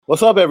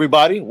What's up,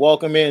 everybody?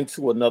 Welcome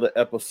into another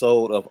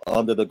episode of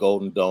Under the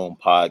Golden Dome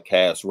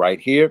podcast right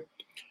here.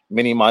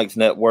 Mini Mike's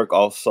Network,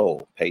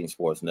 also Payton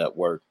Sports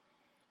Network,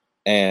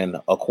 and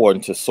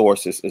according to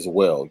sources as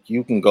well.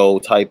 You can go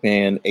type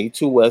in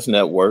A2S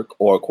Network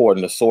or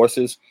according to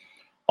sources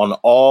on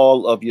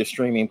all of your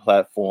streaming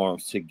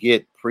platforms to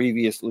get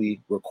previously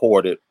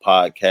recorded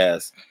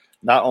podcasts,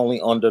 not only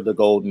Under the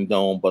Golden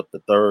Dome, but the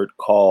Third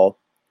Call,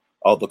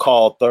 or the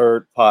Call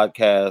Third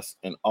podcast,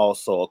 and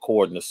also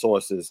according to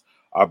sources,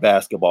 our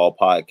basketball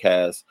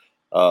podcast.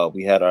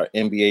 We had our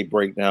NBA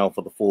breakdown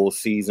for the full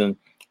season.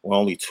 We're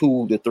only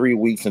 2 to 3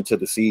 weeks into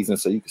the season,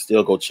 so you can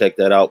still go check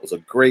that out. It was a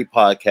great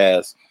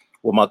podcast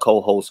with my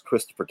co-hosts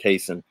Christopher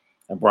Kaysen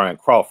and Brian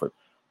Crawford.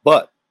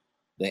 But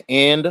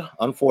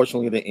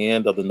unfortunately, the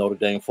end of the Notre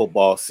Dame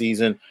football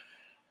season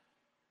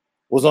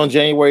was on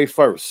January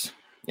 1st,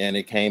 and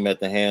it came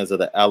at the hands of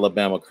the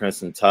Alabama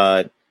Crimson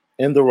Tide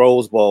in the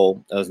Rose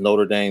Bowl as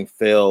Notre Dame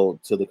fell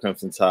to the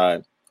Crimson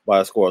Tide by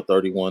a score of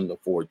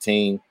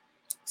 31-14.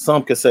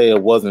 Some could say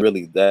it wasn't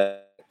really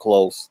that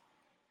close.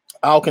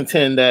 I'll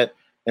contend that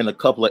in a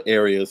couple of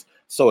areas.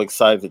 So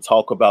excited to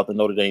talk about the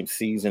Notre Dame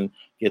season,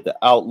 get the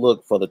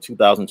outlook for the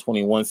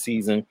 2021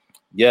 season.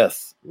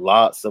 Yes,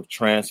 lots of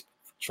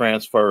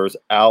transfers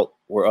out.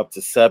 We're up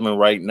to 7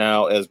 right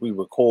now as we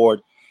record.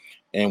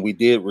 And we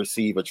did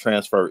receive a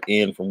transfer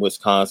in from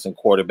Wisconsin.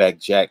 Quarterback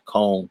Jack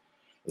Cohn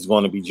is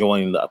going to be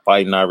joining the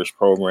Fighting Irish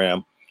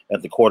program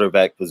at the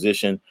quarterback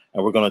position.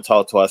 And we're going to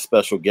talk to our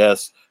special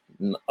guest,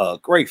 a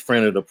great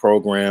friend of the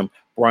program,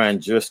 Brian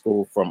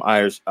Driscoll from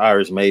Irish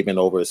Maven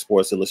over at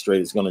Sports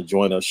Illustrated is going to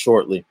join us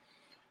shortly.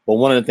 But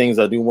one of the things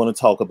I do want to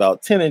talk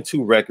about,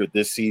 10-2 record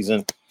this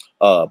season,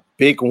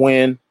 big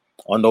win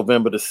on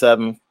November the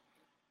 7th,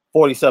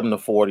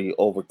 47-40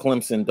 over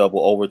Clemson,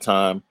 double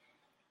overtime.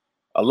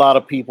 A lot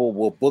of people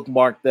will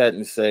bookmark that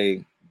and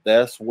say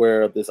that's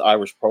where this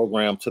Irish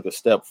program took a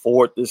step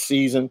forward this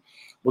season.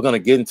 We're going to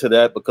get into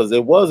that because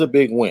it was a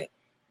big win.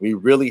 We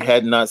really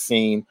had not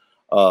seen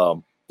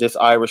this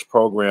Irish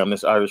program,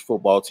 this Irish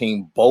football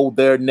team, bow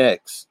their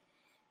necks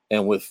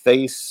and when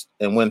faced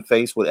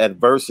with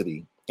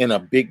adversity in a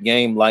big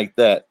game like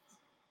that,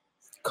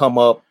 come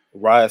up,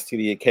 rise to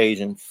the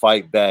occasion,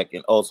 fight back,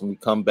 and ultimately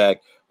come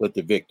back with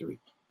the victory.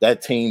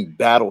 That team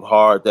battled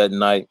hard that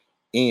night.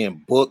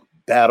 Ian Book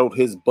battled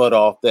his butt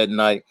off that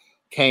night,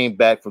 came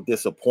back from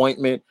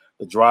disappointment.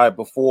 The drive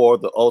before,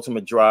 the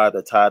ultimate drive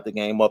that tied the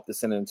game up to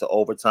send it into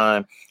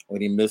overtime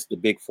when he missed the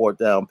big fourth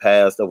down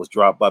pass that was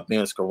dropped by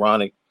Ben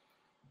Skoranek.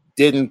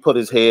 Didn't put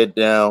his head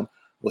down,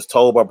 was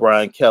told by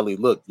Brian Kelly,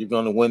 look, you're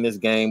going to win this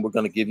game. We're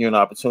going to give you an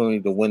opportunity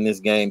to win this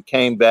game.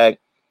 Came back,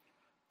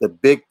 the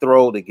big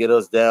throw to get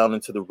us down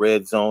into the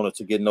red zone or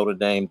to get Notre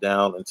Dame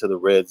down into the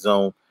red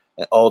zone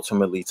and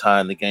ultimately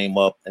tying the game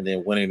up and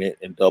then winning it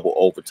in double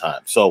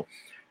overtime. So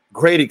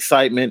great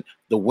excitement.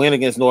 The win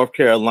against North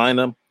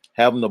Carolina,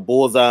 having the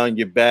bullseye on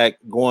your back,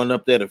 going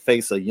up there to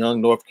face a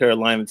young North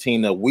Carolina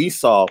team that we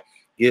saw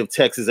give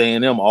Texas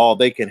A&M all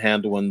they could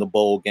handle in the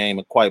bowl game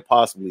and quite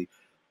possibly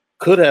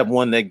could have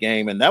won that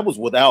game. And that was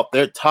without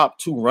their top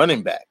 2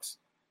 running backs.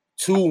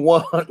 2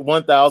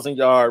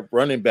 1,000-yard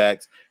running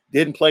backs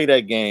didn't play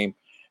that game.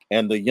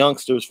 And the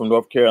youngsters from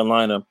North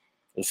Carolina,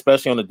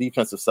 especially on the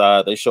defensive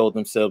side, they showed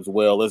themselves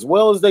well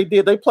as they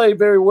did. They played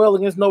very well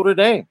against Notre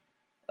Dame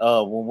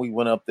when we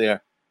went up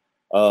there.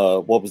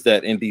 What was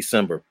that, in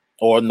December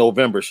or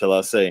November, shall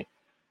I say?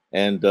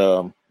 And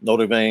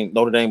Notre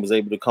Dame was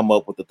able to come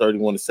up with the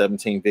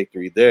 31-17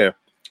 victory there.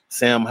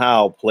 Sam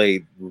Howell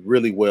played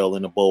really well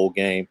in the bowl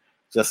game.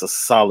 Just a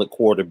solid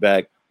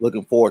quarterback.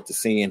 Looking forward to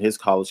seeing his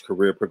college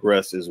career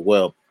progress as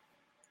well.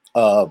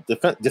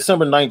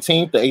 December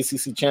 19th, the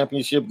ACC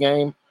championship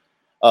game,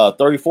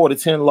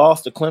 34-10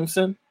 loss to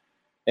Clemson.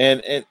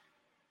 And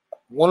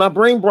when I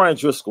bring Brian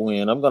Driscoll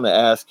in, I'm going to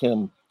ask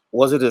him,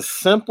 was it as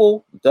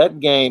simple, that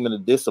game and the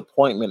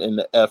disappointment in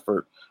the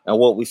effort and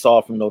what we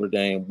saw from Notre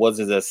Dame, was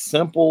it as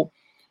simple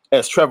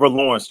as Trevor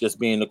Lawrence just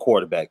being the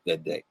quarterback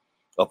that day?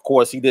 Of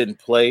course, he didn't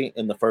play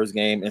in the first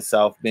game in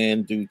South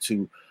Bend due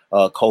to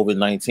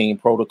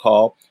COVID-19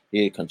 protocol.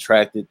 He had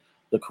contracted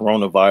the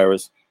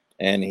coronavirus,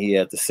 and he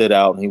had to sit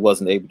out, and he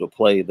wasn't able to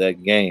play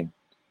that game.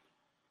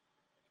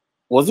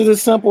 Was it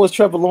as simple as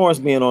Trevor Lawrence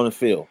being on the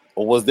field,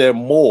 or was there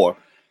more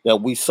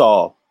that we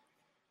saw,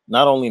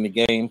 not only in the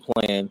game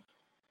plan,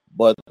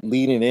 but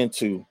leading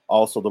into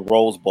also the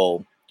Rose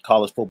Bowl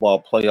college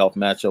football playoff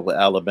matchup with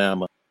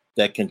Alabama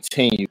that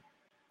continued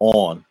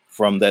on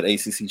from that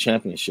ACC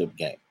championship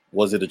game?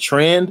 Was it a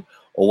trend,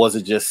 or was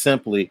it just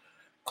simply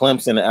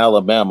Clemson and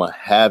Alabama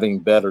having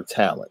better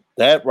talent?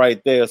 That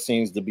right there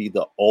seems to be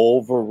the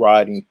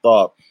overriding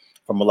thought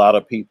from a lot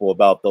of people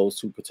about those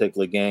 2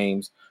 particular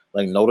games.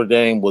 Like, Notre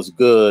Dame was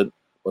good,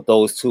 but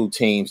those 2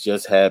 teams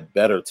just had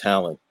better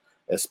talent,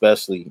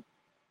 especially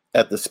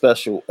at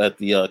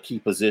the key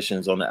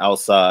positions on the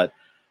outside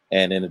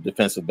and in the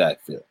defensive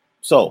backfield.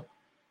 So,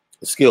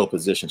 the skill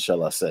position,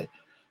 shall I say.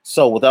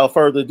 So, without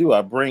further ado,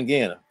 I bring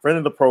in a friend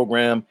of the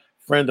program,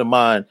 friend of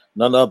mine,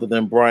 none other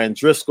than Brian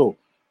Driscoll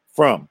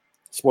from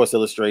Sports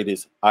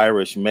Illustrated's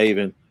Irish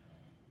Maven.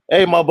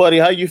 Hey, my buddy,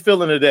 how you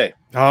feeling today?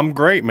 I'm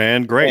great,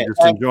 man. Great.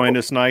 Just enjoying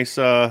this nice,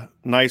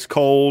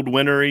 cold,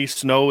 wintry,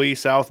 snowy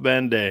South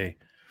Bend day.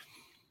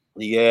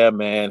 Yeah,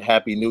 man.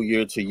 Happy New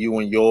Year to you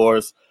and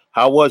yours.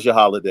 How was your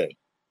holiday?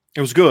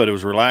 It was good. It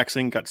was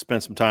relaxing. Got to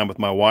spend some time with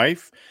my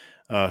wife.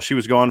 She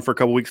was gone for a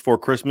couple weeks before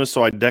Christmas,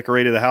 so I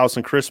decorated the house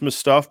and Christmas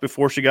stuff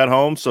before she got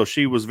home. So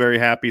she was very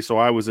happy. So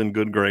I was in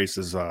good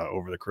graces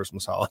over the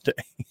Christmas holiday.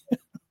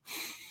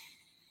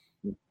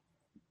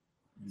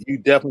 You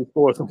definitely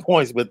scored some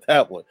points with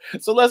that one.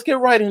 So let's get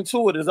right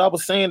into it. As I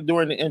was saying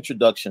during the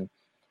introduction,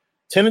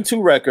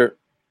 10-2 record.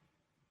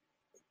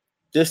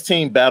 This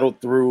team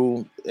battled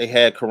through. They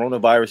had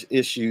coronavirus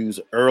issues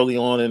early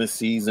on in the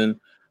season.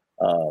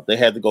 They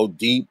had to go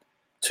deep,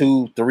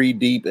 2-3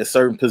 deep at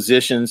certain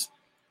positions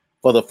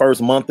for the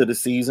first month of the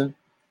season.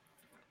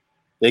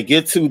 They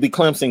get to the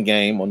Clemson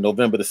game on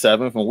November the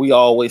 7th, and we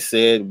always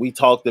said, we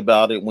talked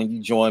about it when you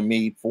joined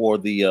me for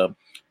the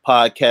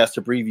podcast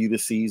to preview the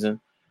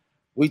season.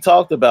 We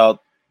talked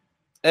about,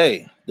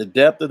 hey, the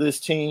depth of this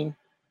team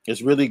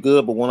is really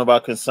good, but one of our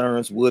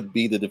concerns would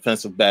be the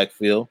defensive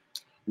backfield.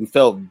 We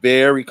felt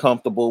very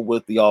comfortable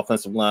with the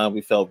offensive line.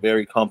 We felt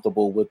very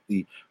comfortable with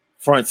the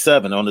front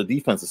seven on the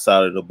defensive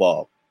side of the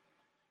ball.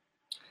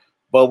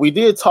 But we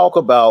did talk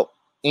about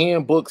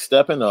Ian Book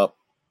stepping up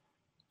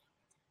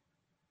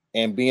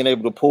and being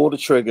able to pull the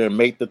trigger and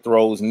make the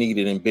throws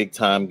needed in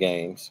big-time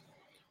games.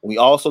 We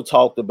also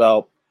talked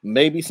about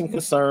maybe some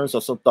concerns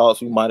or some thoughts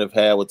we might have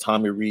had with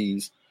Tommy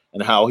Rees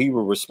and how he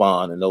would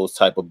respond in those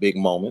type of big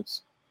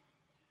moments.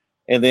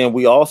 And then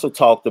we also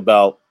talked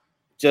about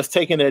just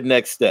taking that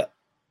next step.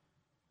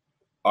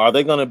 Are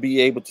they going to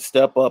be able to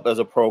step up as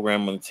a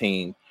program and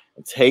team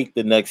and take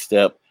the next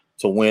step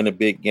to win a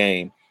big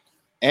game?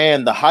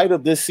 And the height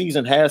of this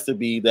season has to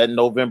be that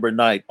November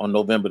night on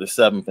November the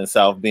 7th in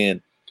South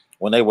Bend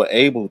when they were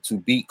able to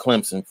beat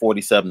Clemson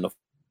 47-40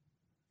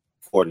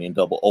 in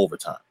double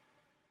overtime.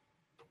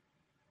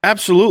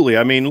 Absolutely.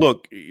 I mean,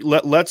 look,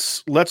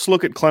 let's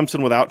look at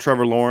Clemson without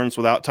Trevor Lawrence,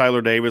 without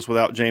Tyler Davis,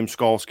 without James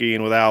Skalski,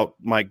 and without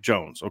Mike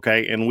Jones,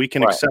 okay? And we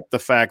can accept the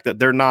fact that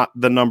they're not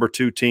the number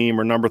 2 team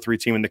or number 3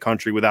 team in the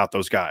country without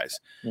those guys.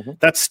 Mm-hmm.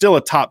 That's still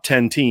a top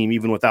 10 team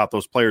even without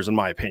those players, in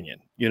my opinion.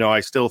 You know,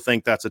 I still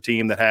think that's a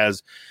team that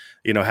has,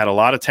 you know, had a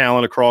lot of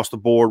talent across the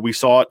board. We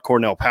saw it.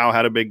 Cornell Powell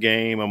had a big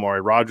game.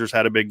 Amari Rodgers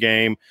had a big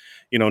game.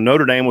 You know,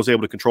 Notre Dame was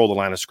able to control the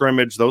line of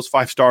scrimmage. Those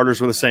 5 starters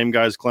were the same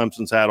guys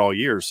Clemson's had all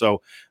year.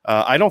 So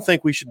I don't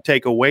think we should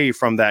take away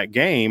from that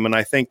game. And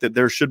I think that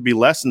there should be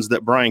lessons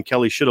that Brian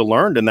Kelly should have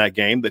learned in that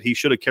game that he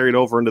should have carried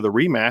over into the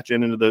rematch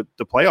and into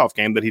the playoff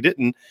game that he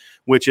didn't,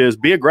 which is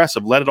be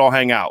aggressive, let it all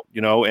hang out, you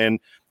know, and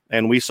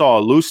we saw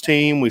a loose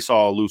team. We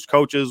saw loose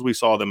coaches. We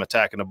saw them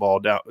attacking the ball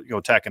down, you know,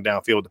 attacking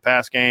downfield with the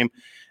pass game.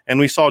 And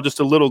we saw just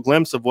a little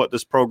glimpse of what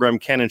this program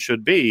can and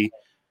should be.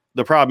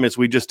 The problem is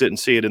we just didn't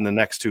see it in the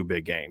next 2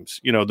 big games,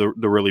 you know, the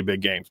really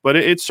big games. But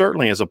it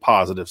certainly is a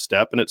positive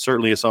step, and it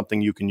certainly is something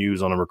you can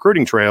use on a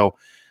recruiting trail,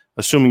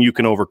 assuming you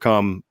can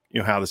overcome, you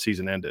know, how the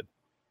season ended.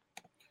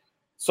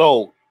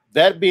 So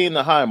that being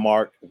the high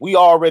mark, we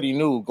already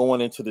knew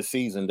going into the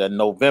season that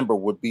November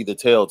would be the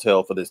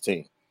telltale for this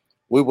team.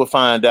 We would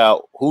find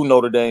out who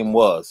Notre Dame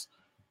was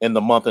in the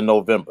month of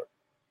November.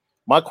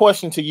 My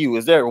question to you,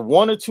 is there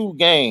 1 or 2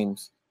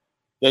 games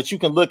that you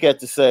can look at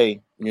to say,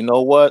 you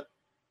know what?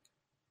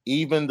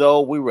 Even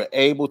though we were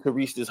able to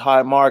reach this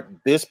high mark,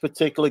 this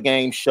particular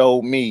game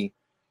showed me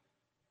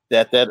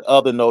that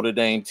other Notre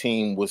Dame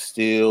team was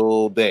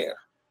still there.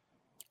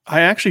 I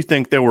actually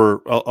think there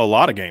were a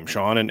lot of games,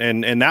 Sean,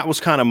 and that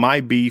was kind of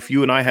my beef.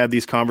 You and I had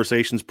these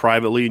conversations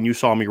privately, and you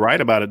saw me write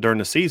about it during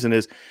the season,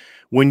 is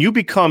when you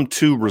become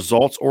too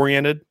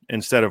results-oriented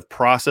instead of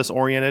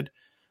process-oriented,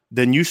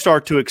 then you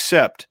start to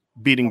accept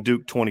beating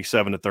Duke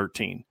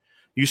 27-13.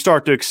 You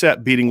start to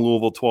accept beating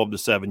Louisville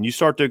 12-7. You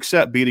start to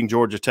accept beating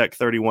Georgia Tech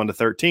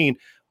 31-13.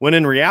 When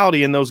in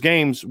reality, in those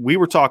games, we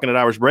were talking at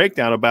Irish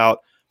Breakdown about,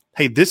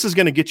 hey, this is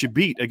going to get you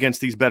beat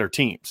against these better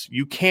teams.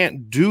 You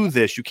can't do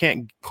this. You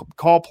can't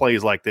call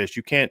plays like this.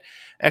 You can't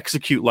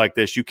execute like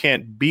this. You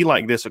can't be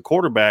like this at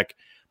quarterback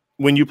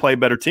when you play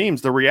better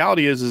teams. The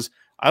reality is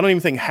I don't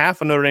even think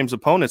half of Notre Dame's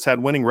opponents had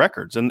winning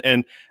records.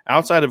 And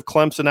outside of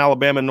Clemson,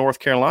 Alabama, and North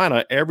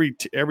Carolina, every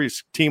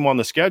team on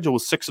the schedule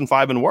was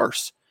 6-5 and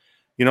worse.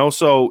 You know,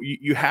 so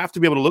you have to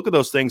be able to look at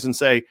those things and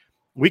say,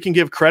 we can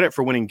give credit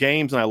for winning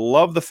games. And I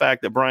love the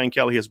fact that Brian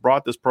Kelly has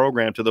brought this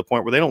program to the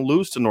point where they don't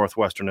lose to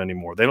Northwestern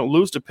anymore. They don't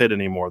lose to Pitt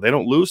anymore. They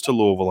don't lose to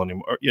Louisville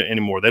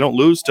anymore. They don't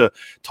lose to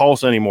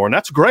Tulsa anymore. And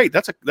that's great.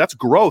 That's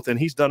growth. And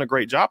he's done a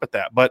great job at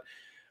that. But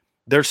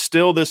there's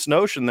still this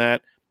notion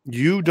that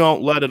you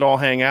don't let it all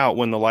hang out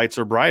when the lights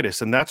are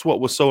brightest. And that's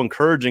what was so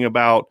encouraging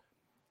about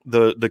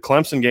the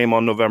Clemson game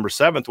on November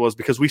 7th, was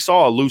because we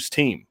saw a loose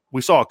team.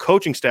 We saw a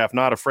coaching staff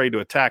not afraid to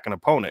attack an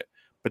opponent.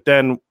 But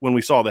then when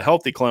we saw the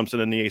healthy Clemson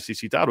in the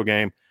ACC title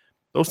game,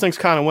 those things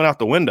kind of went out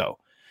the window,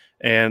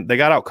 and they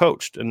got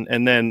outcoached.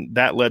 And then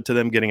that led to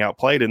them getting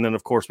outplayed. And then,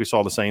 of course, we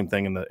saw the same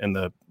thing in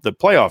the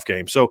playoff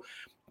game. So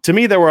to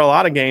me, there were a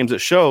lot of games that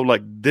showed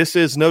like this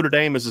is Notre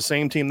Dame is the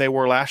same team they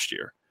were last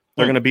year.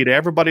 They're going to beat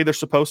everybody they're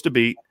supposed to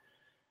beat,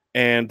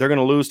 and they're going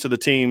to lose to the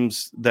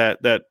teams that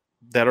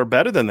are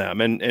better than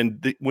them.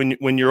 And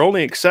when your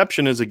only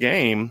exception is a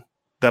game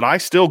that I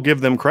still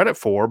give them credit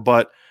for,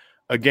 but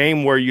a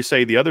game where you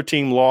say the other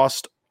team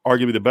lost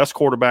arguably the best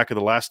quarterback of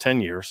the last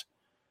 10 years,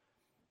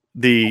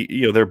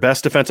 their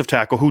best defensive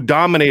tackle who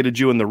dominated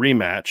you in the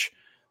rematch,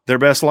 their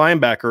best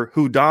linebacker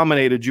who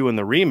dominated you in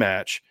the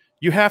rematch,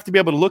 you have to be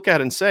able to look at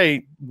it and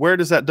say, where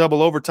does that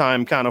double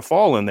overtime kind of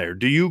fall in there?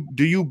 Do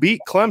you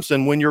beat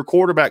Clemson when your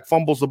quarterback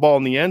fumbles the ball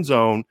in the end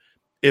zone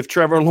if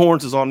Trevor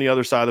Lawrence is on the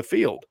other side of the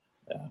field?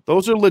 Yeah.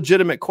 Those are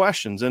legitimate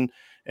questions.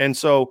 And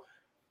so,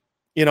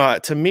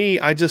 to me,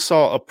 I just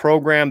saw a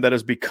program that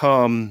has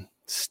become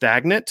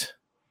stagnant,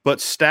 but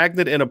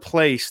stagnant in a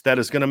place that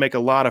is going to make a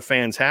lot of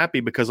fans happy,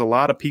 because a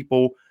lot of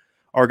people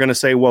are going to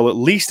say, well, at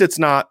least it's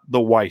not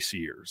the Weiss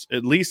years.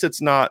 At least it's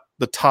not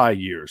the Ty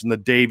years and the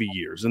Davey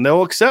years. And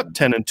they'll accept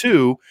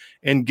 10-2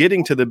 and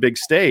getting to the big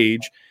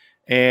stage.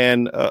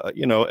 And,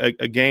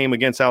 a game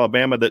against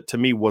Alabama that to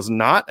me was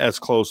not as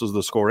close as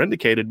the score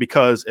indicated,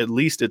 because at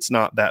least it's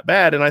not that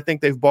bad. And I think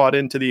they've bought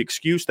into the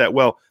excuse that,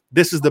 well,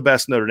 this is the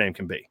best Notre Dame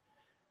can be.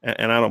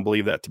 And I don't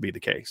believe that to be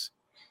the case.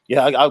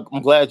 Yeah,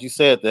 I'm glad you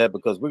said that,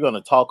 because we're going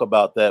to talk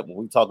about that when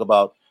we talk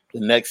about the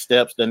next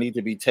steps that need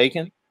to be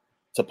taken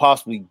to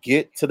possibly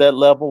get to that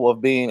level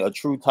of being a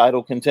true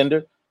title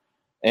contender.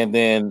 And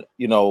then,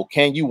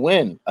 can you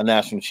win a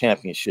national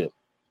championship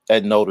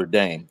at Notre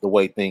Dame the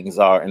way things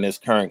are in this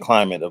current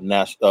climate of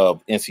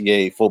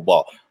NCAA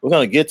football? We're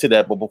going to get to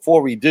that. But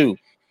before we do,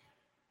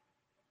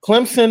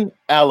 Clemson,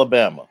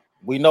 Alabama,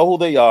 we know who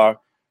they are.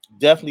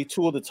 Definitely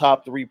two of the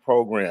top three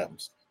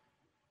programs.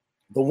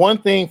 The one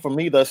thing for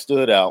me that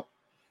stood out,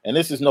 and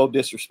this is no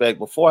disrespect,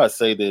 before I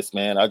say this,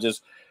 man,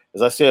 as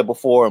I said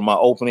before in my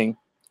opening,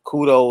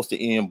 kudos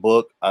to Ian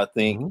Book. I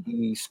think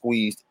he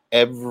squeezed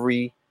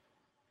everything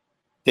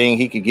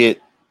he could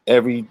get,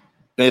 every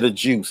bit of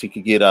juice he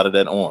could get out of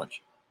that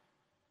orange.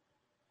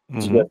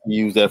 Just to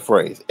use that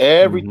phrase.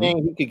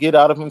 Everything he could get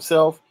out of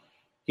himself,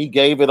 he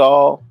gave it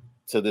all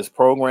to this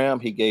program.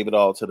 He gave it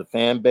all to the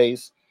fan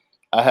base.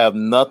 I have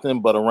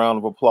nothing but a round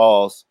of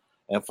applause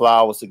and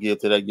flowers to give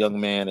to that young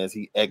man as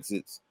he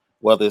exits,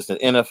 whether it's the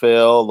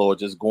NFL or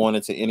just going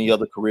into any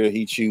other career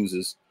he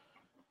chooses.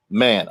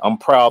 Man, I'm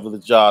proud of the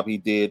job he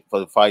did for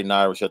the Fighting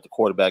Irish at the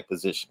quarterback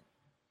position.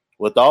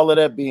 With all of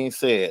that being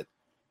said,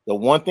 the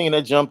one thing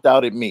that jumped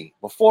out at me,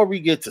 before we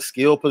get to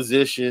skill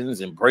positions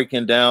and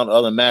breaking down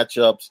other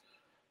matchups,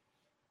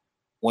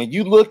 when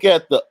you look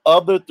at the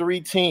other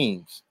three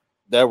teams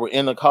that were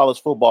in the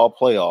college football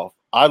playoff,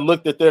 I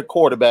looked at their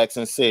quarterbacks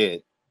and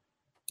said,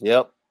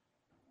 yep,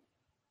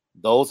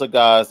 those are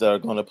guys that are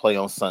going to play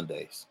on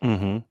Sundays.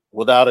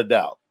 Without a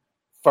doubt.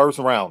 First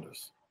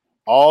rounders.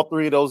 All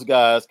three of those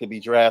guys could be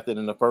drafted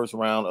in the first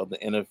round of the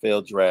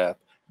NFL draft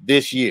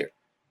this year.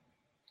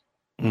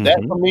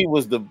 That for me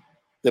was the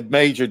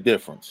major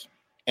difference.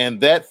 And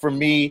that for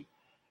me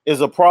is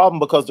a problem,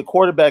 because the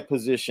quarterback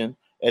position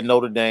at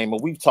Notre Dame,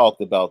 and we've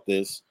talked about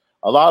this,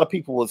 a lot of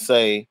people would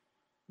say,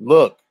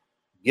 look,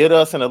 get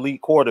us an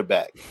elite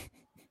quarterback.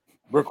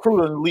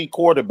 Recruit an elite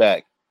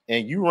quarterback.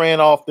 And you ran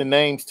off the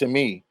names to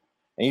me.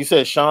 And you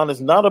said, Sean, it's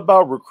not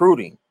about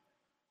recruiting.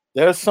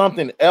 There's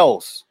something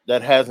else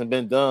that hasn't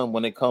been done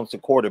when it comes to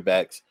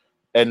quarterbacks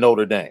at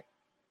Notre Dame.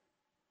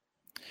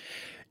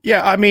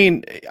 Yeah, I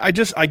mean, I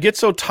get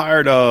so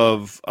tired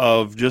of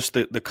just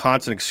the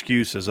constant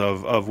excuses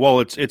of well,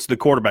 it's the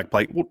quarterback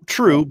play. Well,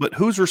 true, but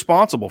who's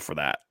responsible for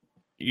that?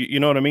 You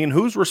know what I mean?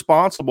 Who's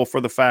responsible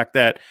for the fact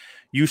that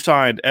you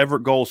signed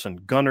Everett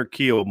Golson, Gunnar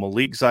Kiel,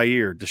 Malik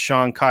Zaire,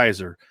 Deshaun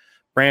Kaiser,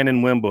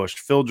 Brandon Wimbush,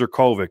 Phil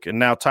Dracovic, and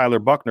now Tyler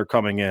Buckner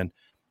coming in?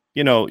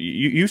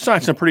 You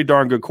signed some pretty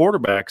darn good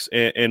quarterbacks,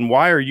 and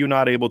why are you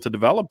not able to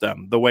develop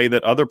them the way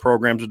that other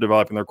programs are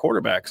developing their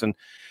quarterbacks? And,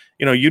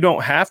 you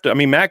don't have to. I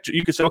mean, Mac,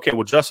 you could say, okay,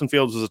 well, Justin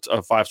Fields was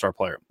a 5-star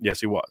player. Yes,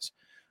 he was.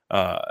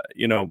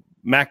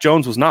 Mac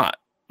Jones was not.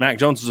 Mac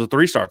Jones was a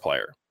 3-star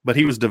player, but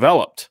he was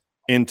developed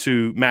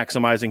into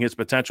maximizing his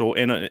potential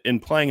in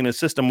playing in a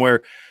system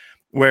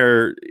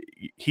where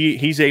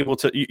he's able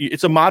to.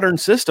 It's a modern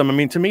system. I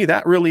mean, to me,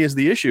 that really is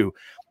the issue.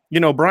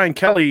 Brian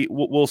Kelly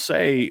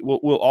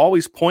will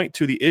always point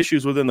to the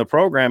issues within the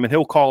program, and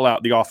he'll call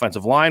out the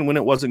offensive line when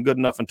it wasn't good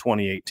enough in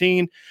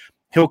 2018.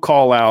 He'll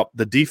call out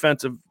the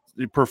defensive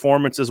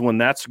performances when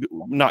that's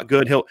not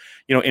good.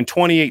 In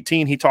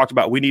 2018, he talked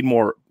about we need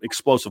more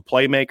explosive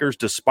playmakers,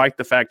 despite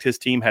the fact his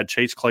team had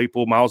Chase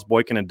Claypool, Miles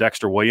Boykin, and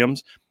Dexter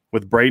Williams,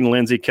 with Braden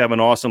Lindsey,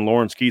 Kevin Austin,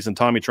 Lawrence Keys, and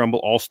Tommy Tremble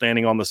all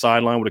standing on the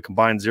sideline with a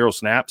combined 0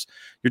 snaps.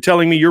 You're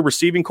telling me your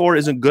receiving core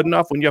isn't good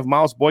enough when you have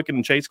Miles Boykin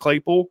and Chase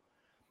Claypool?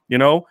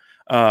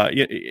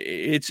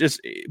 It's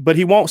just, but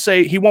he won't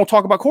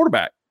talk about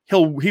quarterback.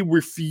 He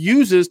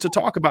refuses to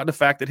talk about the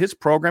fact that his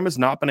program has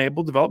not been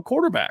able to develop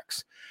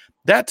quarterbacks.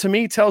 That to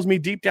me tells me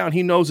deep down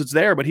he knows it's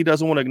there, but he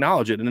doesn't want to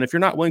acknowledge it. And if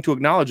you're not willing to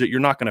acknowledge it, you're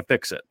not going to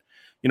fix it.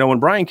 When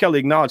Brian Kelly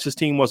acknowledged his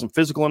team wasn't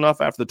physical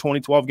enough after the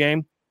 2012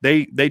 game,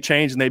 they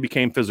changed and they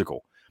became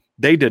physical.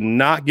 They did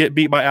not get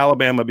beat by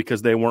Alabama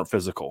because they weren't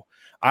physical.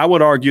 I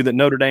would argue that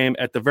Notre Dame,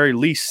 at the very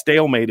least,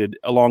 stalemated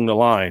along the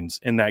lines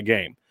in that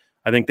game.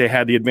 I think they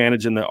had the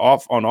advantage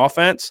on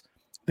offense.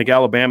 I think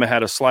Alabama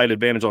had a slight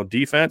advantage on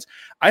defense.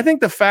 I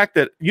think the fact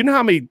that, you know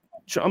how many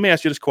 – let me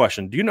ask you this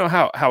question. Do you know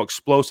how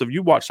explosive –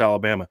 you watched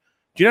Alabama.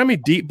 Do you know how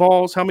many deep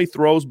balls, how many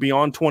throws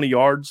beyond 20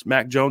 yards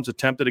Mac Jones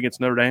attempted against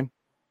Notre Dame?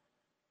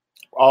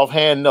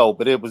 Offhand, no,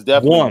 but it was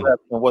definitely less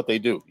than what they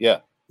do. Yeah.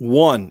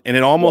 One, and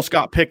it almost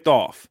got picked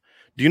off.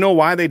 Do you know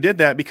why they did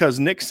that? Because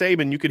Nick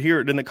Saban, you could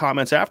hear it in the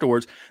comments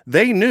afterwards,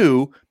 they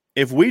knew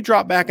if we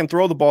drop back and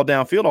throw the ball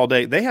downfield all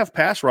day, they have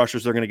pass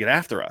rushers that are going to get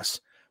after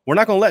us. We're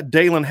not going to let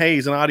Dalen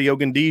Hayes and Adi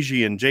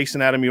Ogundeji and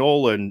Jason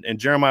Adamiola and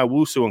Jeremiah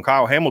Wusu and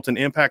Kyle Hamilton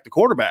impact the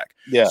quarterback.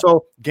 Yeah.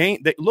 So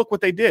look what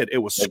they did. It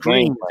was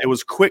screens. It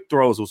was quick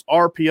throws. It was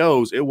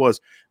RPOs. It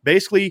was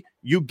basically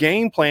you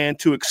game plan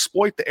to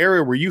exploit the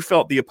area where you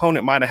felt the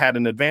opponent might have had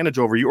an advantage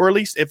over you, or at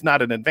least, if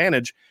not an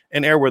advantage,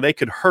 an area where they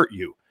could hurt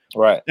you.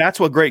 Right. That's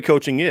what great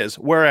coaching is.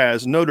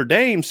 Whereas Notre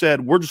Dame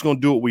said, we're just going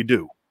to do what we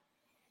do.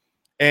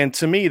 And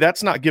to me,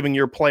 that's not giving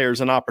your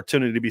players an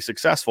opportunity to be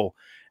successful.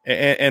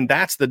 And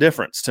that's the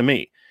difference to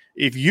me.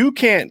 If you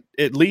can't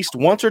at least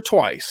once or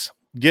twice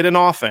get an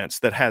offense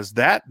that has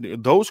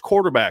those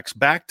quarterbacks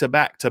back to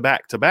back to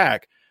back to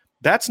back,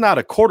 that's not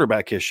a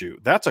quarterback issue.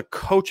 That's a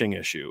coaching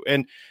issue.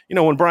 And,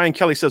 when Brian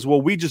Kelly says,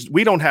 well, we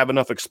don't have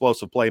enough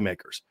explosive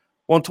playmakers.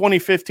 Well, in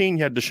 2015,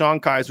 you had Deshaun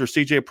Kaiser,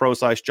 CJ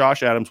Prosise,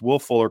 Josh Adams, Will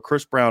Fuller,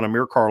 Chris Brown,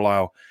 Amir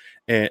Carlisle,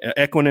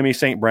 Equanimity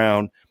St.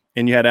 Brown,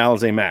 and you had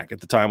Alize Mack.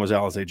 At the time was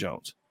Alize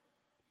Jones.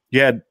 You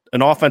had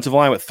an offensive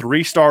line with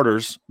 3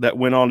 starters that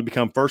went on to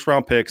become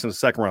first-round picks and a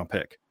second-round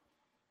pick.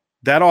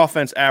 That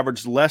offense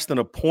averaged less than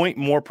a point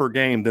more per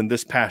game than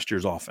this past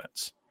year's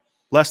offense.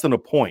 Less than a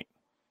point,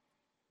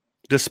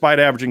 despite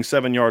averaging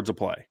 7 yards a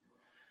play.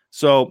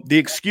 So the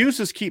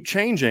excuses keep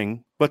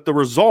changing, but the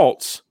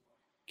results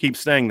keep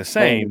staying the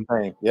same.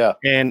 Yeah.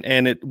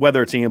 And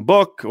whether it's Ian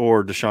Book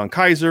or Deshaun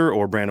Kaiser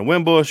or Brandon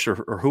Wimbush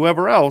or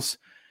whoever else,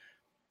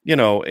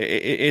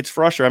 it's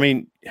frustrating. I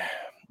mean,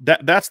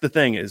 that's the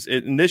thing is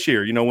in this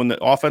year, when the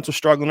offense was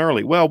struggling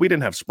early, well, we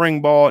didn't have spring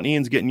ball and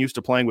Ian's getting used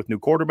to playing with new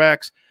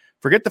quarterbacks.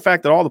 Forget the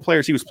fact that all the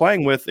players he was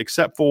playing with,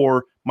 except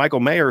for Michael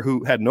Mayer,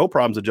 who had no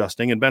problems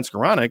adjusting, and Ben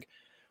Skoranek,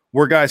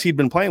 were guys he'd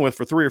been playing with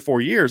for 3 or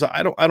 4 years.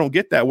 I don't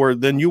get that. Where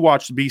then you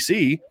watch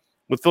BC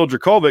with Phil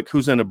Dracovic,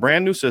 who's in a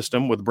brand new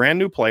system with brand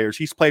new players.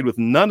 He's played with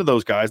none of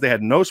those guys. They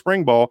had no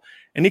spring ball,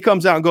 and he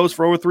comes out and goes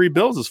for over 3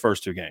 bills his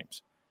first 2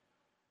 games.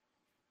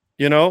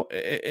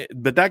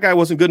 But that guy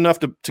wasn't good enough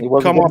to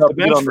come off the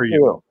bench for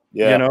you.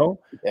 Yeah.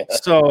 Yeah.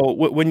 So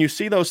when you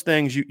see those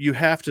things, you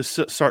have to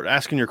start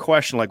asking your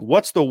question, like,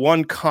 what's the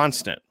one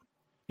constant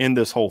in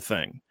this whole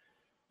thing?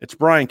 It's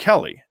Brian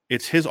Kelly.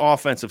 It's his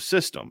offensive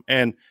system.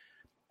 And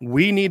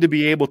we need to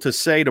be able to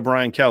say to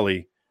Brian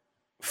Kelly,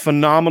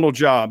 phenomenal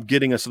job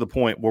getting us to the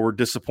point where we're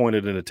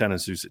disappointed in a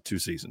 10-2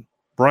 season.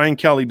 Brian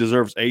Kelly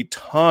deserves a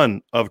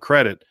ton of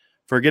credit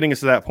for getting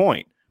us to that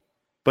point.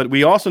 But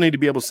we also need to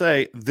be able to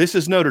say, this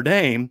is Notre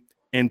Dame,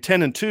 and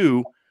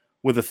 10-2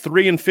 with a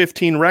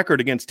 3-15 record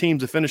against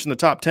teams that finish in the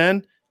top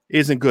 10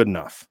 isn't good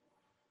enough.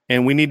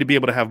 And we need to be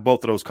able to have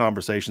both of those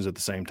conversations at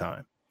the same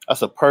time.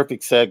 That's a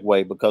perfect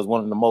segue, because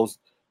one of the most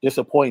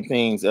disappointing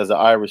things as an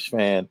Irish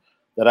fan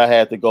that I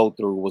had to go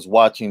through was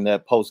watching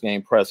that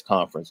post-game press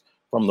conference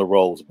from the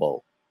Rose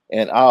Bowl.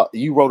 And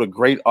you wrote a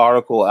great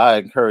article. I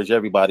encourage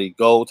everybody,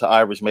 go to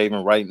Irish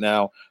Maven right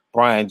now.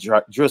 Brian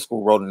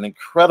Driscoll wrote an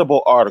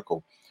incredible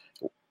article.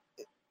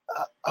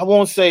 I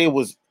won't say it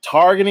was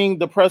targeting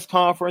the press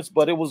conference,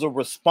 but it was a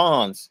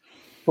response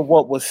to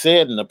what was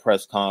said in the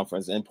press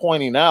conference and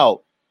pointing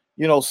out,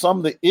 some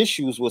of the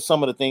issues with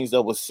some of the things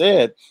that was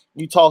said.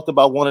 You talked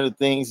about one of the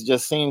things,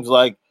 just seems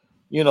like,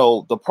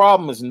 the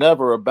problem is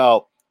never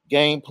about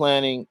game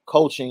planning,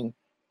 coaching.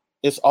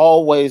 It's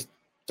always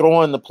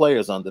throwing the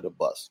players under the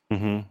bus.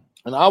 Mm-hmm.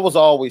 And I was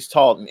always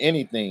taught in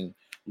anything,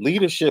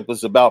 leadership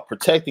is about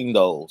protecting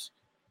those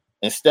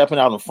and stepping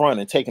out in front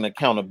and taking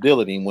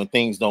accountability when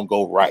things don't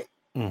go right.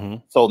 Mm-hmm.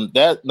 So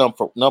that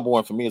number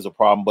one for me is a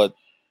problem. But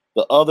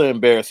the other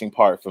embarrassing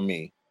part for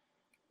me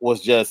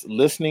was just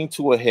listening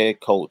to a head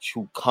coach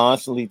who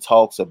constantly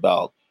talks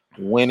about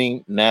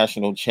winning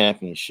national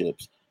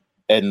championships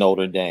at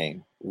Notre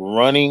Dame,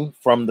 running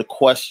from the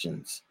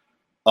questions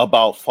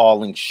about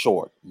falling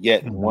short,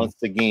 yet once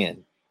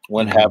again,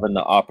 when having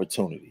the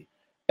opportunity,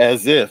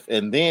 as if,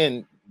 and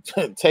then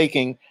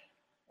taking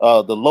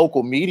the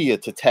local media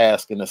to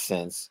task in a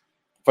sense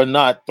for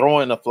not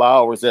throwing the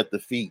flowers at the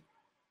feet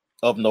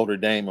of Notre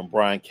Dame and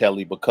Brian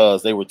Kelly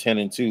because they were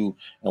 10-2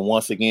 and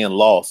once again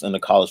lost in the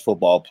college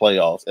football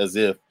playoffs, as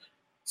if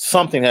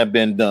something had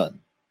been done.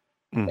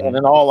 Mm-hmm. And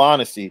in all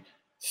honesty,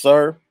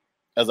 sir,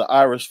 as an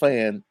Irish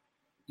fan,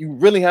 you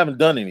really haven't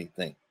done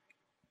anything.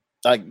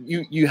 Like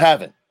you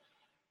haven't.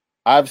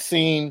 I've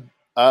seen,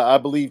 I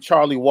believe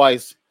Charlie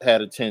Weiss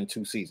had a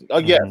 10-2 season.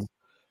 Yes,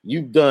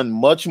 you've done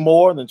much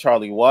more than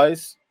Charlie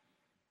Weiss,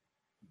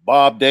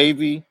 Bob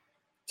Davie,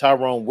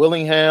 Tyrone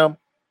Willingham.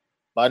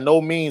 By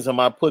no means am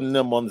I putting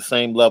them on the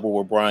same level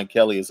where Brian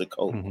Kelly is a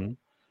coach. Mm-hmm.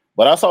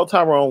 But I saw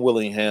Tyrone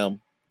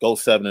Willingham go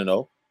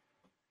 7-0,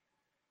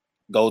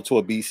 go to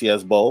a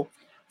BCS Bowl.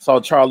 Saw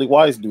Charlie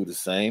Weiss do the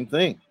same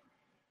thing.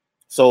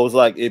 So it's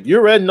like, if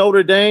you're at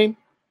Notre Dame,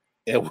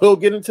 and we'll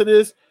get into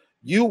this,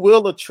 you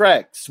will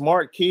attract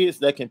smart kids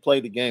that can play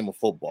the game of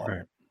football.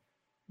 Right.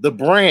 The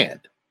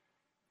brand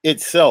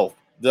itself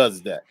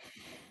does that.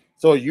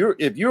 So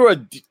if you're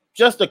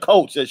just a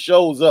coach that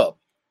shows up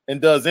and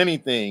does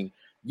anything,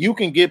 you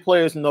can get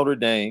players in Notre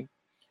Dame.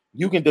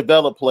 You can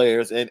develop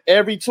players, and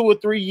every 2 or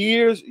 3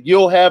 years,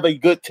 you'll have a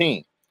good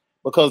team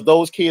because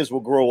those kids will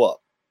grow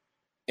up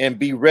and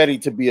be ready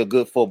to be a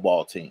good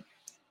football team.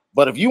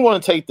 But if you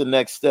want to take the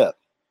next step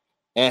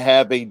and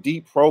have a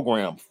deep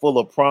program full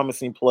of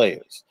promising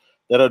players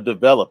that are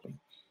developing,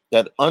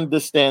 that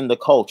understand the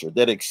culture,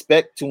 that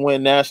expect to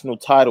win national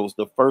titles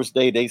the first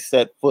day they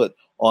set foot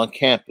on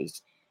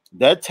campus,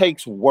 that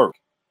takes work.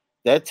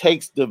 That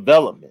takes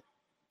development,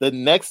 the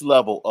next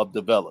level of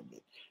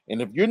development.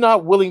 And if you're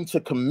not willing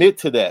to commit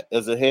to that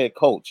as a head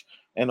coach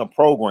and a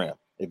program,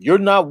 if you're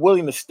not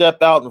willing to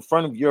step out in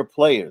front of your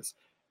players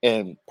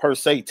and per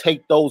se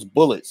take those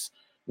bullets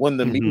when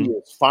the media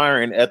is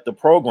firing at the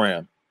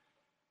program,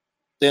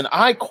 then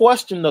I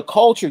question the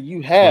culture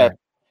you have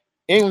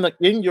in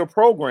your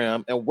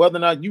program and whether or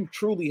not you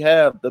truly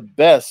have the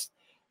best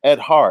at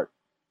heart.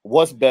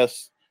 What's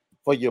best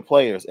for your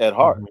players at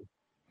heart?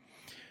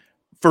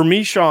 For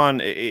me,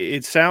 Sean,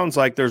 it sounds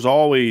like there's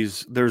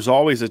always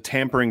a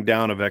tampering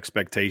down of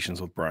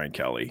expectations with Brian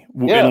Kelly,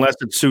 unless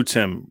it suits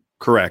him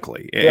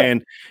correctly. Yeah.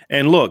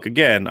 And look,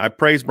 again, I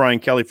praise Brian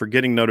Kelly for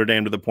getting Notre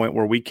Dame to the point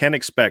where we can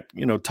expect,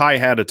 Ty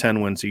had a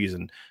 10-win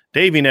season.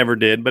 Davey never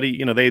did, but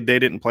they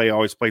didn't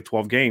always play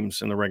 12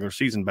 games in the regular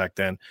season back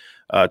then.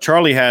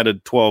 Charlie had a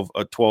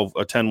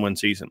 10-win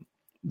season.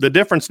 The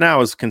difference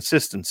now is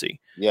consistency.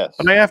 Yes.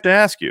 But I have to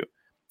ask you,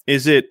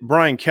 is it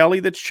Brian Kelly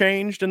that's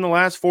changed in the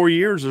last 4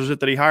 years, or is it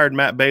that he hired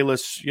Matt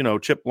Bayless,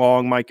 Chip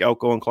Long, Mike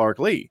Elko, and Clark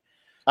Lee?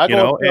 I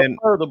go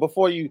further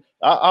before you.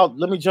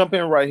 Let me jump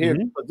in right here.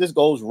 But this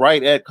goes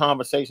right at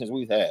conversations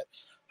we've had.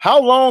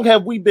 How long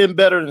have we been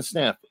better than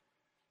Stanford?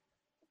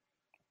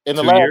 In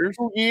the last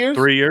 2 years?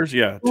 3 years,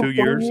 yeah, 2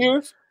 years. 2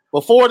 years.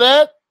 Before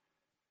that,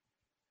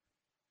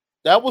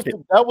 that was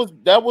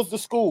the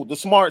school, the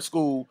smart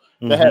school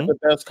that had the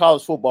best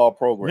college football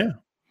program. Yeah.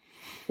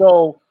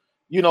 So,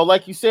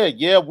 like you said,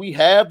 we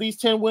have these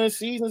 10-win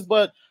seasons,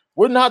 but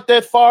we're not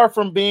that far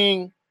from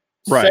being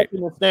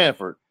second to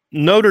Stanford.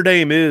 Notre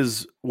Dame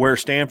is where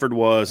Stanford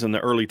was in the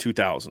early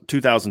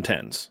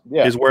 2010s.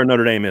 Is where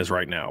Notre Dame is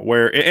right now.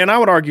 And I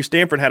would argue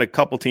Stanford had a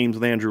couple teams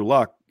with Andrew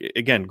Luck,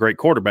 again, great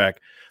quarterback,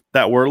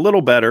 that were a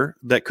little better,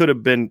 that could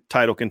have been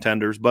title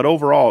contenders. But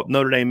overall,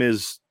 Notre Dame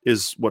is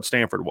what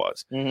Stanford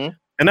was. And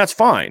that's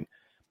fine.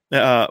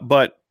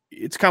 But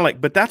it's kind of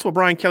like, but that's what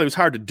Brian Kelly was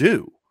hired to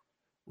do,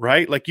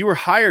 right? Like, you were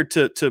hired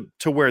to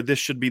where this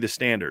should be the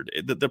standard.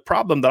 The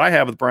problem that I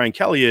have with Brian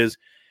Kelly is,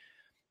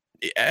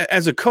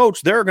 as a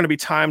coach, there are going to be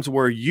times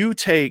where you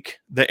take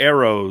the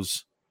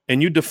arrows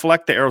and you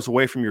deflect the arrows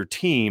away from your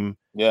team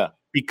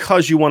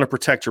because you want to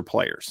protect your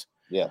players.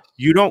 Yeah.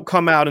 You don't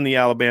come out in the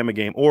Alabama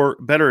game, or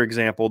better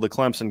example, the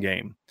Clemson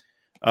game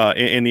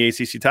in the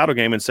ACC title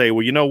game, and say,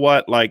 well, you know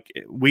what? Like,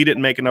 we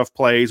didn't make enough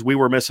plays. We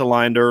were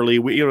misaligned early.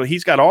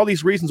 He's got all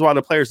these reasons why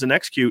the players didn't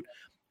execute.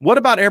 What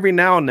about every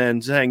now and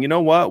then saying, you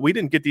know what? We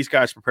didn't get these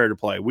guys prepared to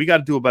play. We got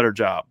to do a better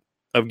job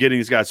of getting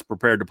these guys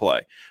prepared to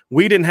play.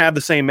 We didn't have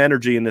the same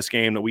energy in this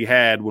game that we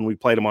had when we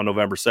played them on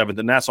November 7th,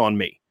 and that's on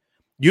me.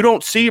 You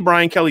don't see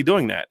Brian Kelly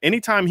doing that.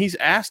 Anytime he's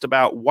asked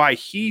about why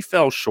he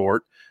fell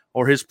short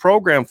or his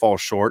program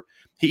falls short,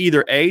 he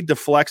either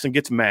deflects and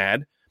gets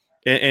mad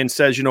and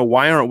says,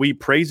 why aren't we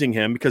praising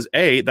him? Because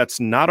that's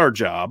not our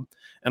job.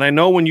 And I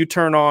know when you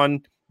turn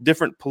on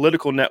different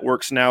political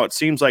networks now, it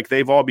seems like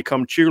they've all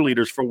become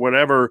cheerleaders for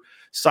whatever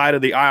side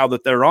of the aisle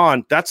that they're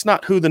on. That's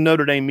not who the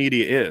Notre Dame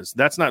media is.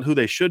 That's not who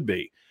they should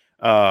be.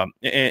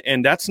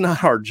 And that's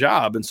not our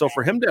job. And so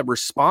for him to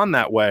respond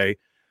that way,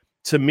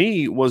 to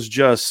me, it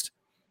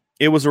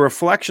was a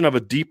reflection of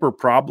a deeper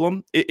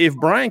problem. If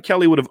Brian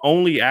Kelly would have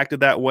only acted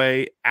that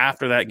way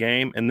after that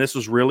game, and this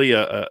was really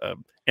an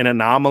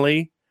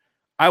anomaly,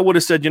 I would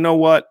have said, you know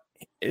what?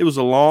 It was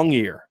a long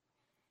year.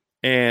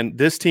 And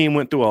this team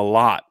went through a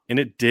lot, and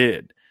it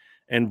did.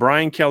 And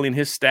Brian Kelly and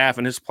his staff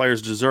and his players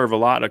deserve a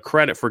lot of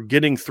credit for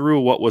getting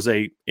through what was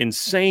a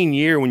insane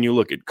year when you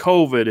look at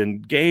COVID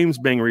and games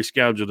being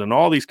rescheduled and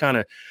all these kind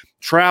of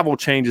travel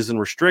changes and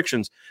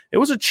restrictions. It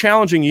was a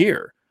challenging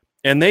year,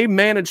 and they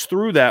managed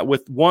through that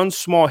with one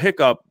small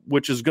hiccup,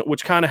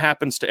 which kind of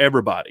happens to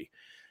everybody.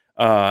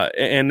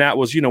 And that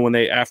was, when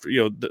they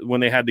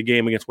had the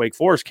game against Wake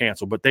Forest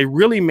canceled, but they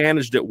really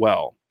managed it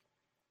well.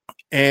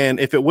 And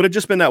if it would have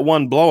just been that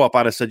one blow up,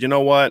 I'd have said, you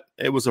know what?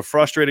 It was a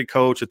frustrated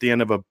coach at the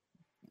end of a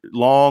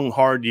long,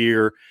 hard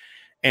year,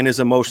 and his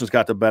emotions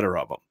got the better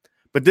of him.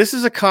 But this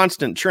is a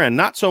constant trend,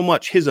 not so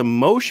much his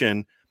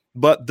emotion,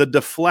 but the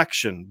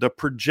deflection, the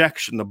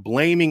projection, the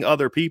blaming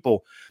other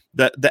people,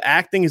 the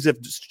acting as if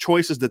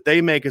choices that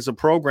they make as a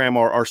program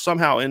are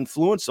somehow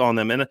influenced on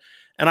them. And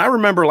And I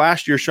remember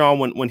last year, Sean,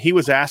 when he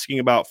was asking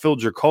about Phil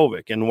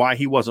Jurkovec and why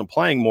he wasn't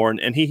playing more,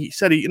 and he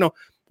said,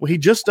 he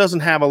just doesn't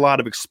have a lot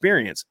of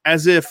experience,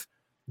 as if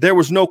there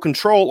was no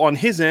control on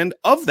his end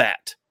of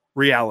that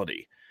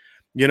reality,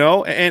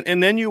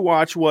 and then you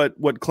watch what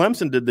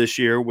Clemson did this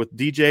year with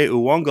DJ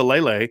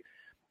Uiagalelei,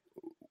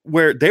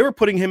 where they were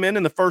putting him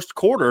in the first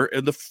quarter,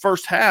 in the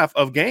first half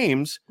of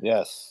games,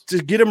 yes,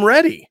 to get him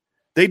ready.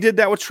 They did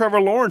that with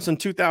Trevor Lawrence in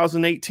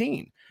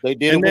 2018. They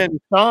did it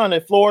with Sean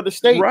at Florida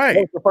State. Right.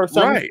 That was the first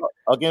time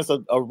against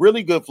a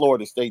really good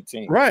Florida State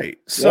team. Right.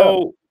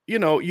 So,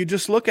 you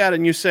just look at it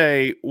and you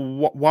say,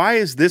 why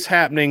is this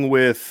happening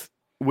with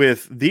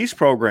these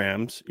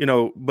programs?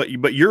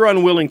 But you're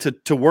unwilling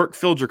to work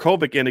Phil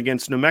Jurkovec in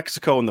against New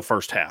Mexico in the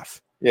first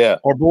half. Yeah.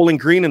 Or Bowling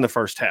Green in the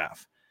first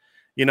half.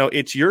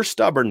 It's your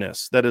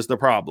stubbornness that is the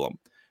problem.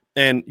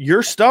 And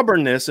your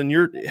stubbornness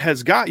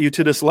has got you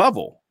to this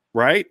level,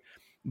 right?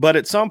 But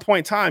at some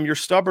point in time, your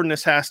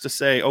stubbornness has to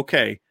say,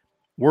 okay,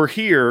 we're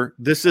here.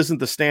 This isn't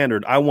the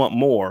standard. I want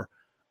more.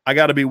 I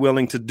got to be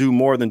willing to do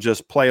more than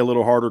just play a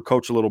little harder,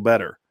 coach a little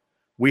better.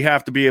 We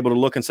have to be able to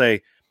look and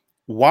say,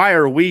 why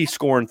are we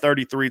scoring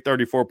 33,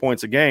 34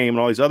 points a game and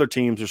all these other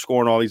teams are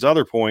scoring all these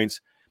other points?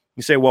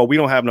 You say, well, we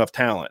don't have enough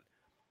talent.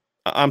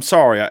 I'm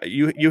sorry.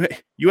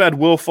 You had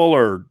Will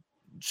Fuller,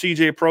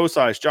 CJ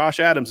Prosise,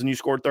 Josh Adams, and you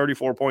scored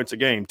 34 points a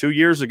game. 2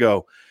 years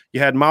ago, you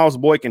had Miles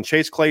Boykin,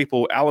 Chase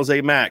Claypool,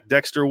 Alizé Mack,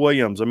 Dexter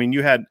Williams. I mean,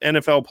 you had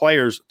NFL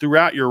players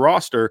throughout your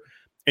roster,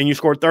 and you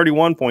scored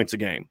 31 points a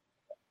game.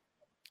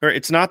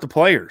 It's not the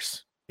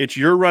players. It's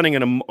you're running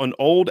an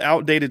old,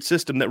 outdated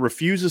system that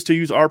refuses to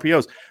use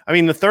RPOs. I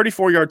mean, the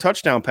 34-yard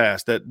touchdown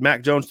pass that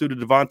Mac Jones threw to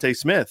Devontae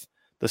Smith,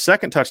 the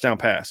second touchdown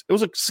pass, it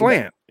was a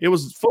slant. It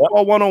was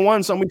football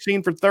 101, something we've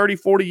seen for 30,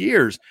 40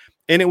 years,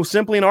 and it was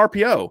simply an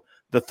RPO.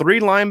 The three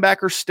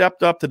linebackers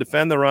stepped up to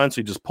defend the run, so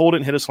he just pulled it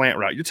and hit a slant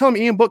route. You're telling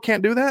me Ian Book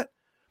can't do that?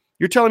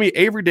 You're telling me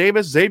Avery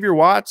Davis, Xavier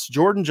Watts,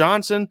 Jordan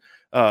Johnson,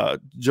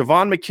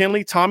 Javon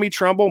McKinley, Tommy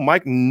Tremble,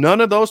 Mike, none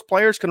of those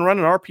players can run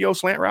an RPO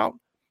slant route?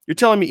 You're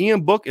telling me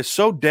Ian Book is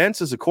so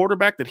dense as a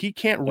quarterback that he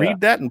can't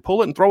read that and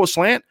pull it and throw a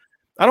slant?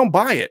 I don't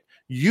buy it.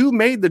 You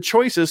made the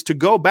choices to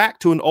go back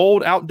to an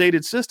old,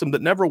 outdated system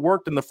that never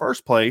worked in the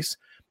first place.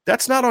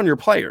 That's not on your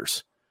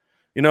players.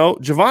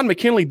 Javon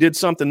McKinley did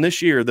something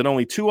this year that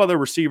only two other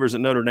receivers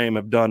at Notre Dame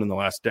have done in the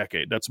last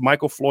decade. That's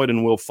Michael Floyd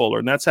and Will Fuller,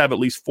 and that's have at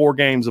least 4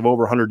 games of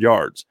over 100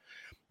 yards.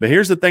 But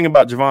here's the thing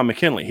about Javon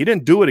McKinley. He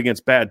didn't do it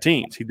against bad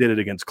teams. He did it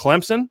against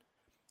Clemson.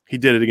 He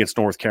did it against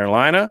North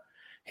Carolina.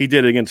 He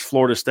did it against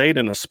Florida State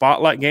in a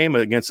spotlight game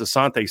against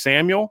Asante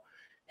Samuel.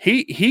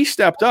 He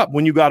stepped up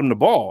when you got him the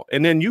ball.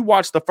 And then you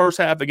watch the first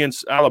half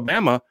against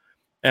Alabama,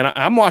 and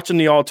I'm watching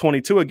the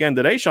All-22 again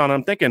today, Sean.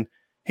 I'm thinking,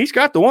 he's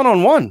got the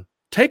one-on-one.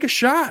 Take a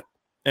shot.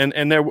 And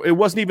it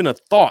wasn't even a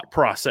thought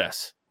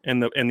process in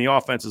the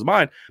offense's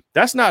mind.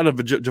 That's not a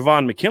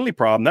Javon McKinley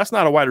problem. That's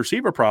not a wide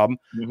receiver problem.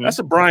 Mm-hmm. That's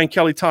a Brian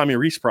Kelly, Tommy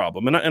Rees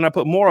problem. And I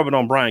put more of it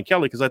on Brian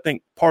Kelly because I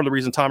think part of the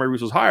reason Tommy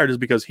Rees was hired is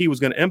because he was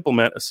going to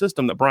implement a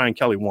system that Brian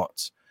Kelly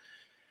wants.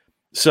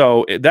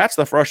 So that's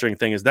the frustrating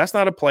thing, is that's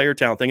not a player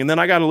talent thing. And then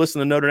I got to listen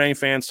to Notre Dame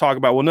fans talk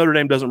about, well, Notre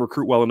Dame doesn't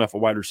recruit well enough a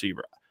wide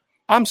receiver.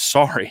 I'm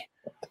sorry.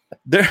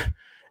 They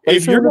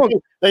seem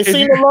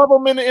to love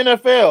them in the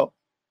NFL.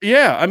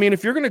 Yeah, I mean,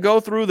 if you're going to go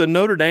through the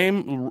Notre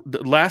Dame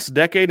last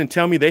decade and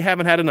tell me they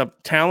haven't had enough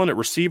talent at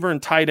receiver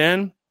and tight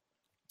end,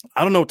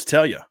 I don't know what to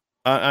tell you.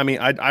 I mean,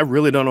 I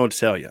really don't know what to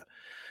tell you.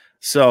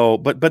 So,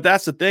 but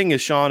that's the thing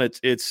is, Sean, it's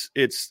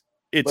but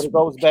it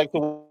goes back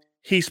to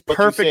he's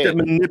perfect at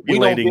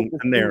manipulating the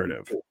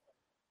narrative,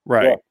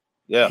 right?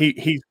 Yeah.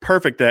 He's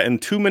perfect at,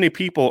 and too many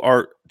people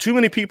are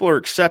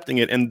accepting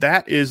it, and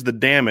that is the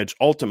damage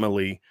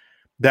ultimately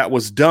that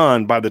was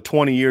done by the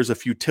 20 years of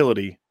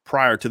futility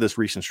prior to this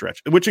recent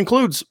stretch, which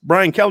includes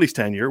Brian Kelly's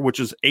tenure, which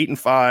is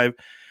 8-5,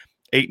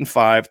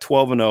 8-5,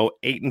 12-0,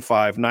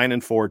 8-5,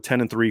 9-4,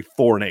 10-3,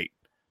 4-8.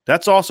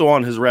 That's also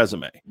on his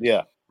resume.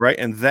 Yeah. Right.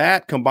 And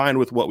that combined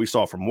with what we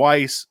saw from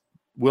Weiss,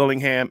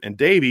 Willingham, and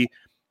Davey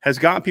has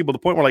gotten people to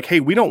the point where, like,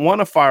 hey, we don't want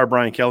to fire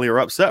Brian Kelly or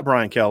upset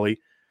Brian Kelly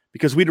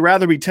because we'd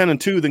rather be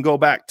 10-2 than go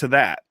back to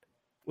that.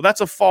 Well,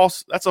 that's a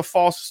false,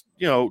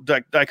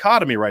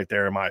 dichotomy right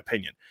there, in my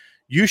opinion.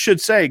 You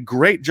should say,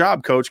 great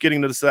job, coach,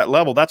 getting to that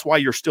level. That's why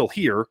you're still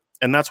here,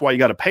 and that's why you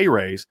got a pay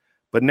raise.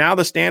 But now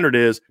the standard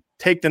is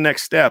take the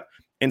next step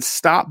and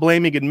stop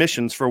blaming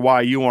admissions for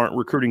why you aren't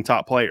recruiting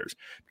top players.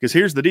 Because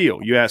here's the deal.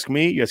 You ask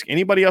me, you ask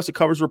anybody else that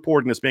covers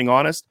reporting that's being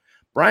honest,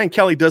 Brian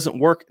Kelly doesn't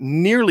work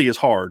nearly as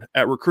hard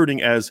at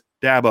recruiting as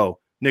Dabo,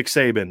 Nick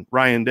Saban,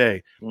 Ryan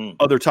Day,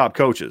 other top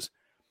coaches.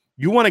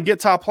 You want to get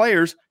top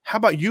players, how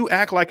about you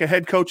act like a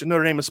head coach at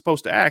Notre Dame is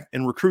supposed to act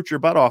and recruit your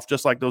butt off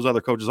just like those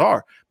other coaches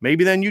are?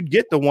 Maybe then you'd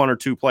get the 1 or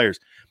 2 players.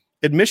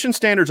 Admission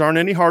standards aren't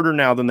any harder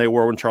now than they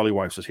were when Charlie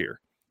Weiss was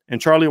here.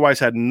 And Charlie Weiss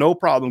had no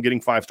problem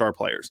getting 5-star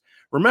players.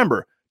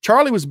 Remember,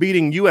 Charlie was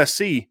beating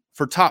USC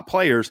for top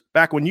players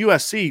back when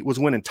USC was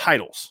winning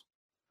titles.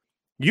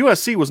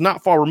 USC was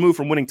not far removed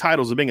from winning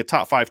titles of being a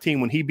top 5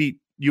 team when he beat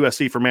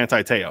USC for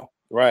Manti Te'o.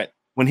 Right.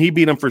 When he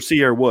beat him for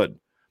Sierra Wood.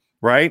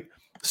 Right.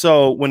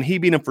 So when he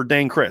beat him for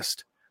Dane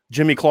Christ,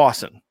 Jimmy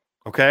Clausen,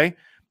 okay?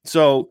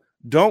 So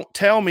don't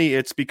tell me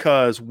it's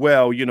because,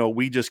 well,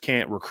 we just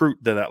can't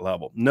recruit to that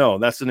level. No,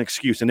 that's an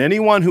excuse. And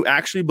anyone who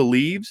actually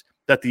believes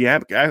that the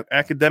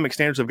academic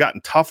standards have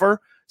gotten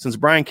tougher since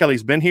Brian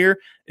Kelly's been here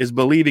is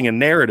believing a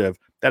narrative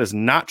that is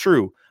not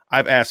true.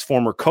 I've asked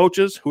former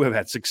coaches who have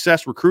had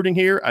success recruiting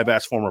here. I've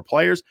asked former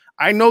players.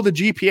 I know the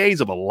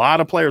GPAs of a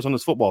lot of players on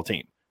this football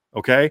team,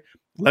 okay?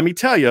 Let me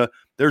tell you,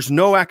 there's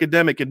no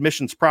academic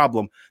admissions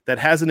problem that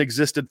hasn't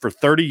existed for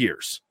 30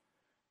 years,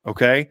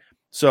 okay?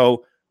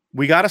 So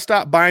we got to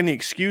stop buying the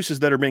excuses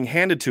that are being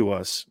handed to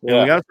us, and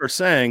we got to start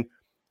saying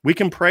we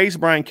can praise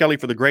Brian Kelly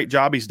for the great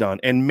job he's done.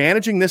 And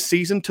managing this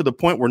season to the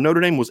point where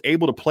Notre Dame was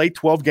able to play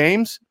 12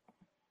 games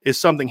is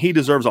something he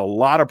deserves a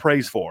lot of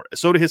praise for.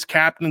 So do his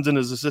captains and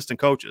his assistant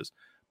coaches.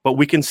 But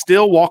we can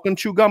still walk and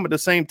chew gum at the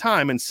same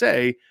time and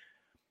say,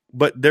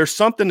 but there's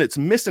something that's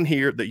missing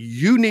here that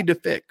you need to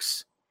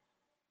fix.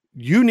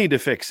 You need to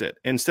fix it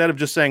instead of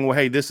just saying, well,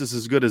 hey, this is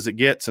as good as it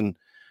gets. And,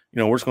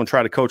 we're just going to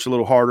try to coach a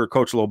little harder,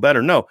 coach a little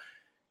better. No,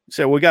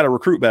 say, we got to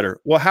recruit better.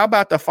 Well, how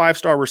about the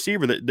 5-star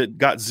receiver that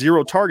got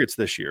 0 targets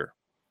this year?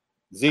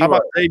 0. How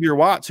about Xavier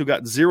Watts, who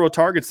got 0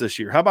 targets this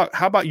year? How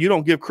about you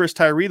don't give Chris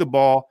Tyree the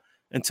ball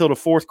until the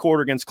fourth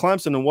quarter against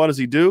Clemson, and what does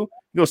he do?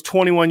 He goes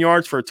 21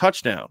 yards for a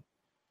touchdown.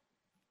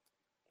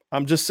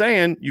 I'm just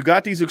saying, you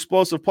got these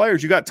explosive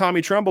players. You got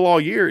Tommy Tremble all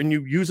year, and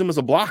you use him as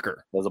a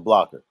blocker. As a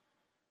blocker.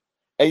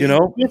 Hey,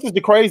 this is the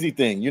crazy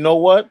thing. You know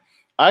what?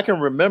 I can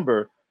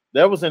remember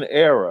there was an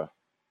era.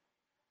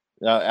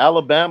 Now,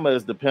 Alabama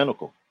is the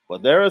pinnacle,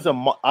 but there is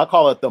I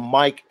call it the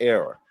Mike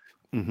era.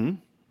 Mm-hmm.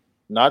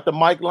 Not the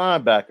Mike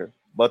linebacker,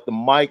 but the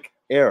Mike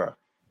era.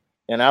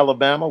 In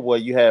Alabama, where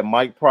you had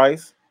Mike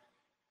Price,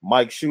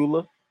 Mike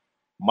Shula,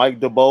 Mike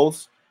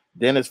DeBose,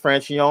 Dennis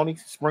Francione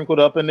sprinkled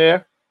up in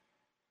there.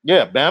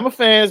 Yeah, Bama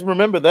fans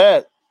remember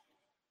that.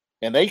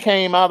 And they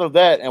came out of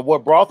that, and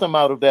what brought them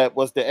out of that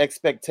was the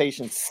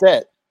expectation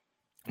set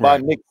by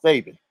Nick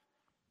Saban.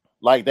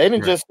 Like, they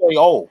didn't just say,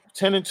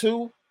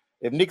 10-2.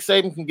 If Nick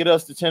Saban can get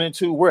us to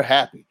 10-2, we're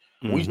happy.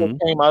 Mm-hmm. We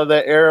just came out of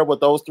that era with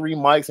those 3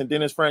 Mikes and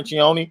Dennis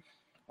Francione.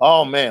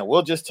 Oh, man,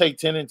 we'll just take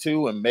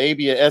 10-2 and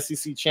maybe an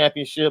SEC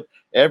championship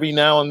every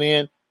now and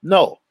then.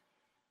 No.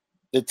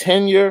 The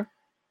tenure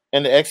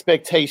and the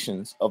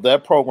expectations of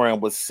that program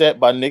was set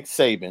by Nick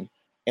Saban,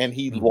 and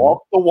he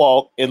walked the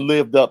walk and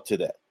lived up to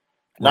that.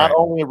 Not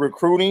only in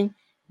recruiting,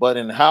 but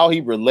in how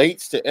he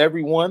relates to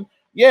everyone.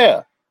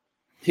 Yeah,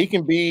 he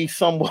can be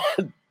somewhat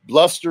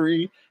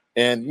blustery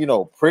and,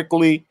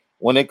 prickly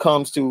when it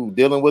comes to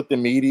dealing with the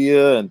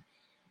media and,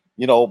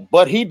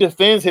 but he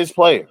defends his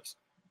players.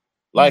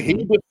 Like, he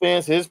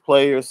defends his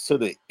players to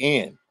the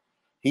end.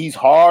 He's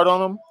hard on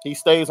them. He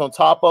stays on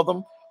top of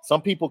them.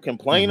 Some people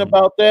complain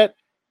about that.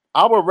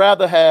 I would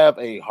rather have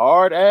a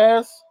hard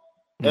ass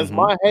as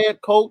my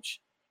head coach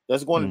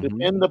that's going to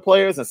defend the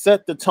players and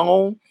set the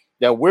tone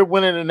that we're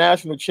winning a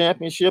national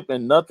championship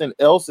and nothing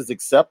else is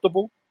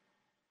acceptable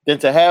than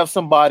to have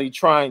somebody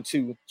trying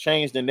to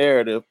change the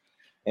narrative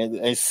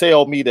and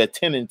sell me that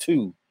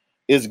 10-2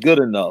 is good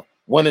enough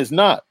when it's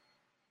not.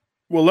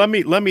 Well, let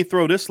me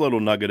throw this little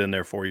nugget in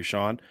there for you,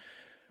 Sean.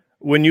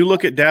 When you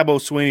look at Dabo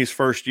Swinney's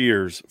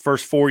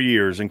first 4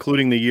 years,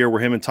 including the year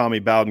where him and Tommy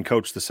Bowden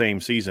coached the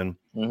same season,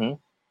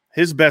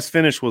 his best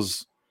finish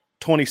was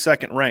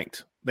 22nd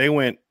ranked. They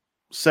went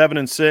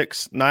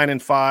 7-6,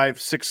 9-5,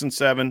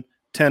 6-7,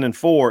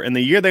 10-4. And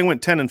the year they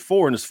went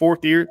 10-4 in his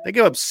 4th year, they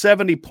gave up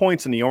 70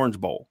 points in the Orange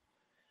Bowl.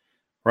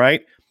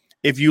 Right?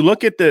 If you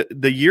look at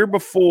the year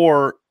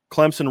before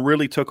Clemson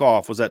really took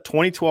off, was that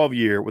 2012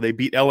 year where they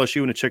beat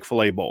LSU in a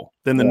Chick-fil-A Bowl.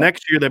 Then the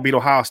next year they beat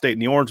Ohio State in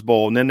the Orange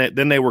Bowl, and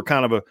then they were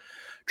kind of a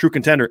true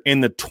contender.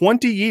 In the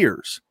 20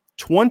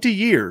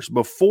 years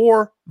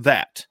before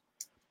that,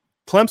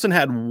 Clemson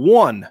had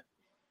 1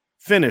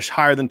 finish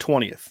higher than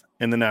 20th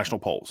in the national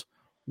polls.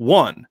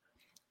 1.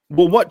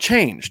 Well, what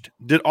changed?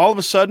 Did all of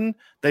a sudden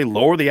they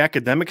lower the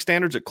academic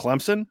standards at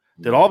Clemson?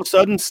 Did all of a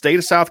sudden state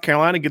of South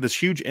Carolina get this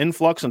huge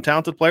influx on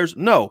talented players?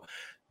 No.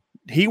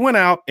 He went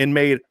out and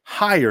made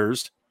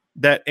hires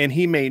and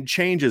he made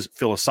changes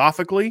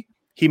philosophically.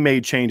 He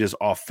made changes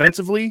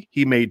offensively.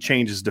 He made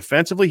changes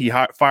defensively. He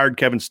fired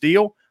Kevin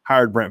Steele,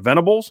 hired Brent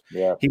Venables.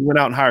 Yeah. He went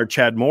out and hired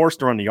Chad Morris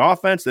to run the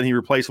offense. Then he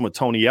replaced him with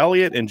Tony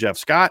Elliott and Jeff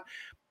Scott.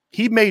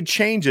 He made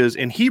changes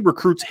and he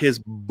recruits his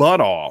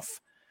butt off.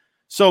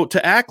 So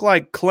to act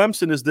like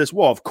Clemson is this,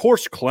 well, of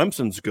course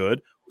Clemson's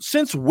good.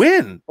 Since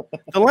when?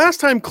 The last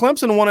time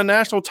Clemson won a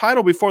national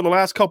title before the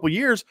last couple of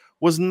years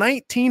was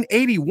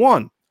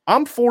 1981.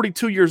 I'm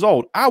 42 years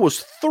old. I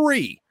was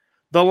 3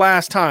 the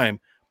last time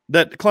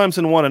that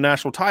Clemson won a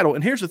national title.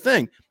 And here's the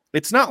thing.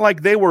 It's not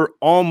like they were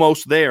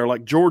almost there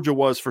like Georgia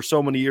was for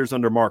so many years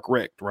under Mark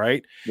Richt,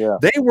 right? Yeah.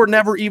 They were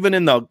never even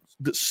in the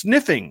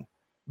sniffing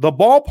the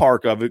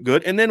ballpark of it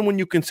good. And then when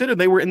you consider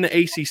they were in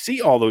the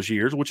ACC all those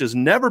years, which has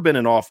never been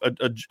a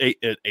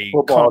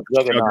football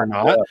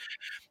juggernaut. Yeah.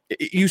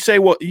 You say,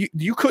 well,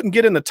 you couldn't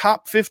get in the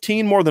top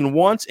 15 more than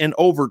once in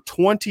over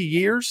 20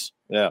 years.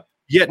 Yeah.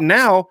 Yet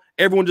now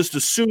everyone just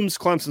assumes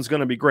Clemson's going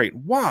to be great.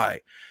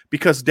 Why?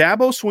 because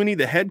Dabo Swinney,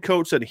 the head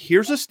coach, said,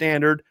 here's a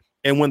standard.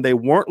 And when they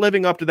weren't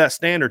living up to that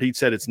standard, he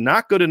said, it's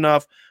not good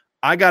enough.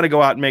 I got to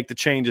go out and make the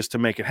changes to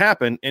make it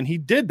happen. And he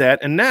did that.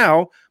 And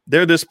now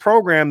they're this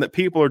program that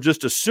people are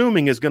just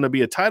assuming is going to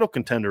be a title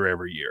contender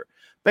every year.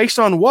 Based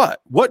on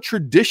what? What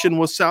tradition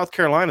was South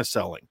Carolina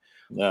selling?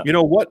 Yeah. You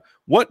know,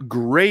 what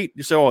great,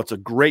 you say, oh, it's a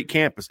great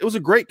campus. It was a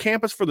great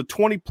campus for the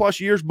 20 plus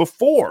years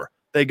before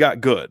they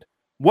got good.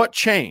 What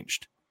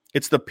changed?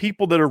 It's the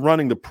people that are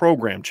running the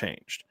program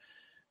changed,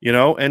 you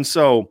know? And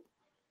so,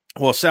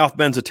 well, South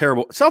Bend's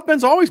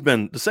always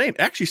been the same.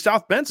 Actually,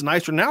 South Bend's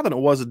nicer now than it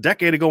was a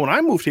decade ago when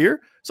I moved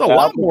here. It's a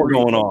lot more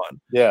going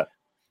on. Yeah.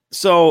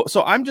 So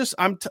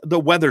the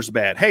weather's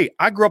bad. Hey,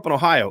 I grew up in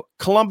Ohio.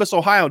 Columbus,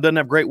 Ohio doesn't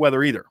have great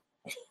weather either.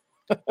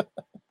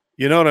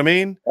 You know what I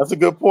mean? That's a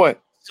good point.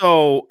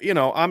 So, you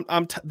know,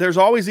 there's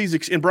always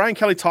these, and Brian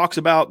Kelly talks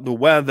about the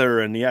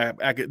weather and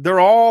they're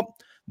all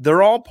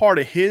part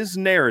of his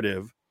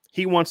narrative.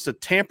 He wants to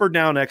tamper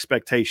down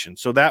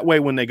expectations. So that way,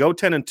 when they go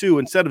 10-2,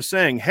 instead of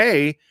saying,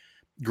 hey,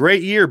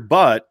 great year,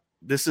 but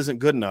this isn't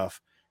good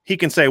enough, he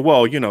can say,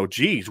 well, you know,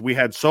 geez, we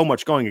had so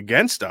much going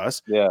against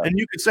us. Yeah. And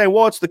you could say,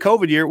 well, it's the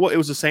COVID year. Well, it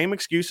was the same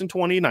excuse in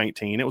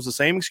 2019. It was the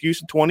same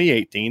excuse in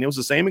 2018. It was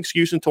the same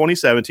excuse in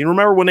 2017.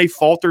 Remember when they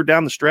faltered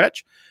down the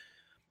stretch?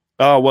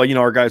 Oh, well, you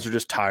know, our guys are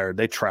just tired.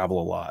 They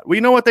travel a lot. Well,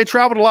 you know what? They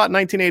traveled a lot in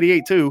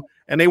 1988 too,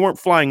 and they weren't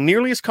flying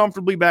nearly as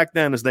comfortably back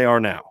then as they are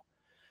now.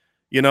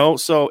 You know,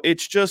 so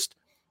it's just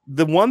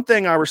the one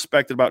thing I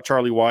respected about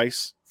Charlie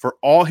Weis, for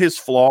all his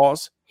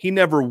flaws, he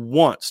never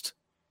once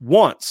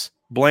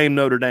blamed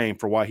Notre Dame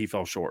for why he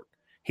fell short.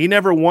 He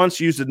never once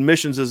used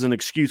admissions as an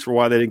excuse for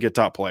why they didn't get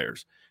top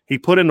players. He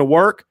put in the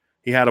work.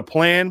 He had a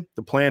plan.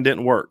 The plan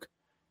didn't work,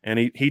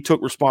 and he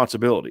took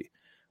responsibility.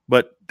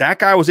 But that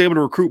guy was able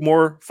to recruit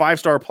more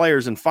five-star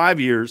players in 5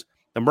 years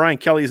than Brian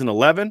Kelly is in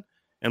 11,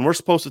 and we're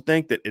supposed to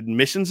think that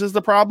admissions is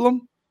the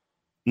problem?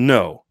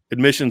 No,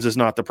 admissions is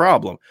not the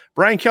problem.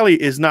 Brian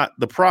Kelly is not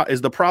the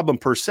problem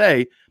per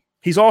se.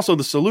 He's also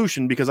the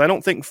solution, because I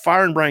don't think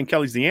firing Brian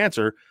Kelly is the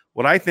answer.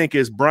 What I think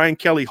is Brian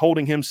Kelly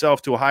holding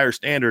himself to a higher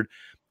standard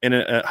and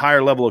a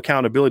higher level of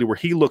accountability, where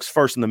he looks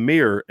first in the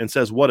mirror and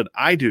says, what did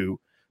I do,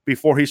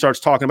 before he starts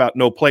talking about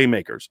no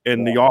playmakers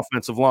and the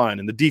offensive line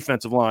and the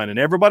defensive line and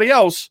everybody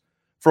else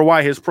for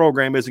why his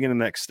program isn't getting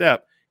the next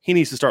step. He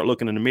needs to start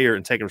looking in the mirror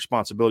and taking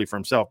responsibility for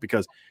himself,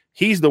 because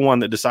he's the one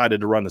that decided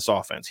to run this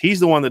offense.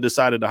 He's the one that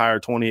decided to hire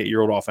a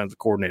 28-year-old offensive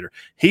coordinator.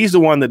 He's the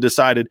one that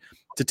decided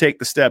to take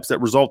the steps that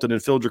resulted in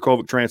Phil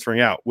Dracovic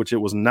transferring out, which it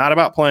was not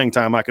about playing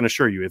time, I can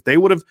assure you. If they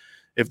would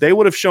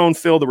have shown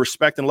Phil the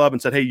respect and love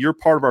and said, hey, you're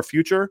part of our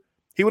future,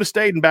 he would have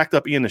stayed and backed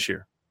up Ian this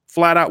year.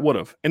 Flat out would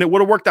have. And it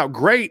would have worked out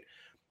great.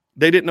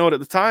 They didn't know it at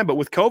the time, but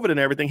with COVID and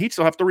everything, he'd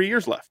still have 3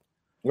 years left.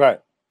 Right.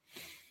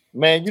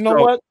 Man, you know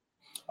what?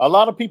 A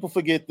lot of people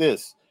forget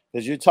this,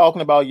 because you're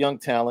talking about young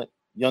talent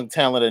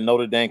at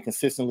Notre Dame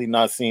consistently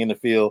not seeing the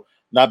field,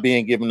 not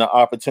being given the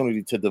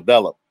opportunity to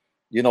develop.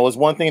 You know, it's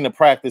one thing to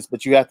practice,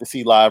 but you have to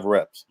see live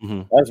reps.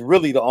 Mm-hmm. That's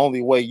really the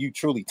only way you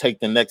truly take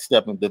the next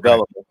step in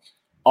development,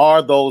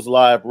 are those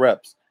live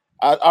reps.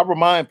 I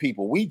remind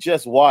people, we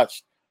just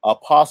watched a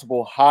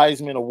possible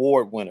Heisman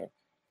Award winner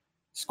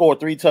scored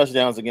 3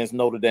 touchdowns against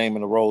Notre Dame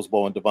in the Rose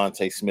Bowl and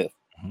Devontae Smith.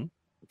 Mm-hmm.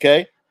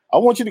 Okay? I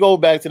want you to go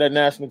back to that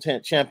national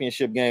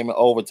championship game in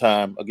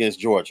overtime against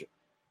Georgia.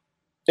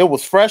 It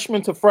was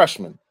freshman to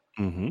freshman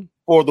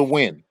for the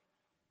win.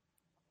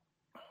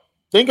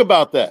 Think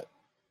about that.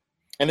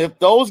 And if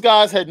those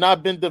guys had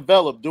not been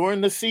developed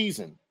during the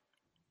season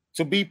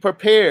to be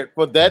prepared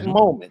for that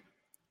moment,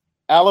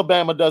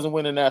 Alabama doesn't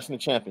win a national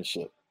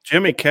championship.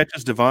 Jimmy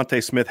catches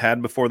Devontae Smith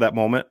had before that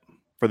moment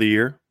for the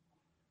year?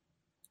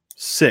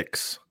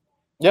 6.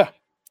 Yeah.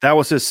 That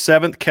was his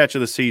 7th catch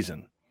of the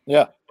season.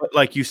 Yeah. But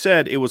like you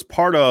said, it was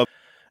part of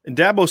 – and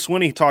Dabo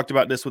Swinney talked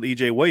about this with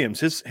E.J. Williams,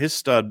 his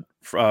stud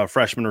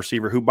freshman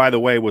receiver, who, by the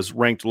way, was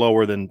ranked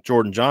lower than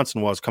Jordan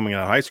Johnson was coming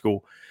out of high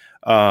school.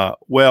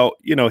 Well,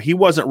 you know, he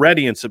wasn't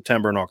ready in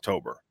September and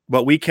October,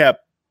 but we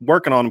kept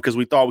working on him because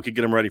we thought we could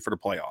get him ready for the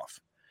playoff.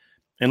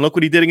 And look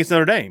what he did against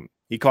Notre Dame.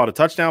 He caught a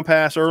touchdown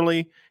pass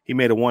early. He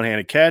made a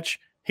one-handed catch.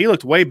 He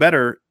looked way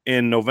better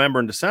in November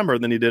and December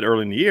than he did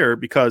early in the year,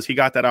 because he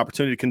got that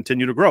opportunity to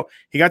continue to grow.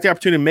 He got the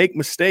opportunity to make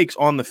mistakes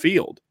on the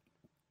field.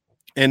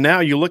 And now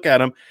you look at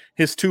him,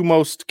 his 2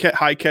 most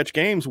high catch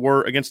games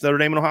were against Notre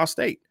Dame and Ohio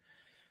State.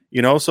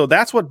 You know, so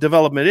that's what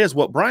development is.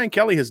 What Brian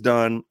Kelly has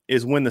done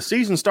is, when the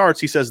season starts,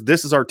 he says,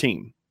 this is our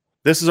team.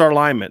 This is our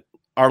alignment,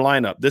 our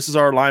lineup. This is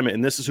our alignment,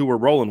 and this is who we're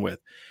rolling with.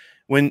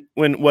 When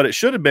what it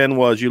should have been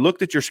was, you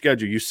looked at your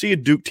schedule, you see a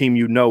Duke team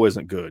you know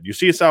isn't good. You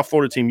see a South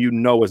Florida team you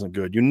know isn't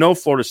good. You know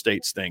Florida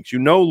State stinks. You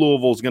know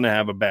Louisville's going to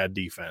have a bad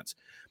defense.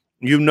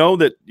 You know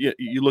that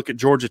you look at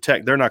Georgia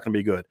Tech, they're not going to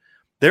be good.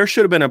 There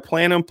should have been a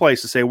plan in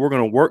place to say, we're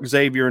going to work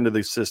Xavier into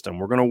the system.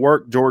 We're going to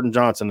work Jordan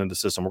Johnson into the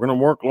system. We're going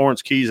to work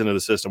Lawrence Keys into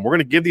the system. We're going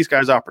to give these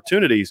guys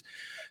opportunities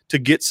to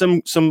get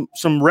some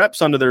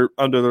reps under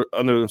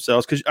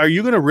themselves. Because are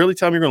you going to really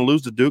tell me you're going to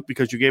lose to Duke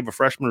because you gave a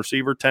freshman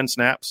receiver 10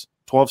 snaps,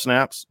 12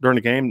 snaps during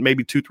the game,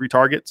 maybe 2-3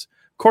 targets?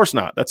 Of course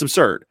not. That's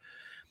absurd.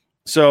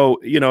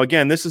 So,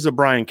 again, this is a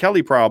Brian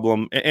Kelly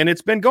problem, and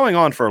it's been going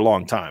on for a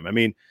long time. I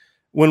mean,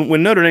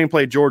 when Notre Dame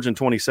played Georgia in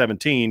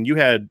 2017, you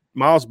had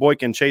Miles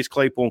Boykin, Chase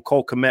Claypool, and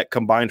Cole Kmet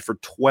combined for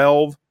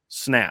 12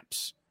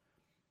 snaps.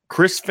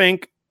 Chris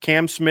Fink,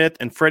 Cam Smith,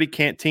 and Freddie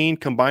Canteen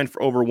combined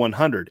for over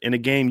 100 in a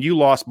game you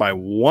lost by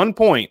 1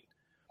 point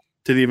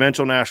to the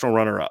eventual national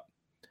runner-up.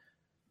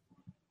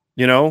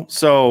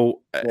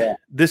 So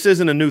this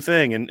isn't a new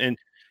thing. And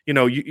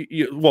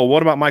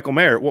what about Michael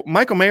Mayer? Well,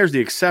 Michael Mayer's the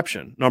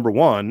exception, number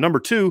one. Number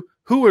two,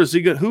 who are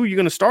you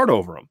going to start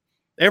over him?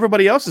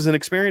 Everybody else is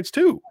inexperienced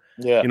too.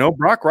 Yeah.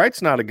 Brock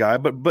Wright's not a guy,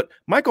 but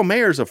Michael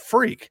Mayer's a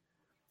freak.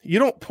 You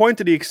don't point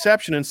to the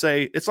exception and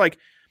say, it's like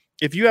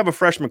if you have a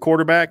freshman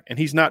quarterback and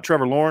he's not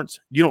Trevor Lawrence,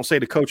 you don't say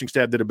the coaching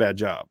staff did a bad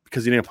job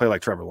because he didn't play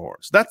like Trevor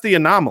Lawrence. That's the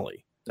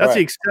anomaly. That's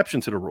the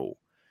exception to the rule,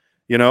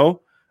 and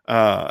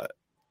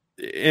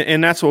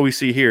that's what we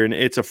see here. And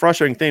it's a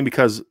frustrating thing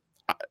because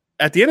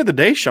at the end of the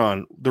day,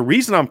 Sean, the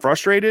reason I'm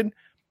frustrated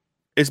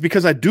is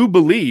because I do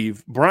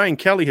believe Brian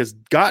Kelly has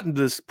gotten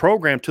this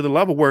program to the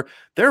level where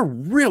they're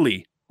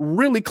really,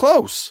 really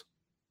close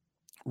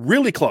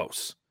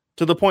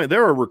to the point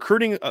they're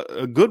recruiting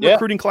a good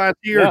recruiting class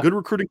here, a good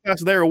recruiting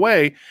class there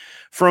away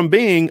from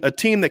being a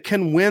team that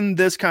can win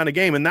this kind of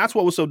game. And that's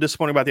what was so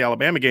disappointing about the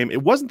Alabama game.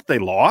 It wasn't that they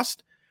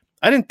lost.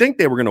 I didn't think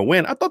they were going to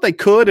win. I thought they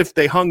could if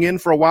they hung in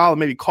for a while and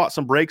maybe caught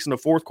some breaks in the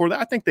fourth quarter.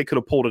 I think they could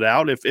have pulled it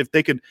out if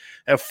they could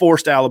have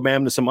forced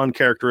Alabama to some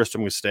uncharacteristic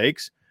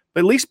mistakes,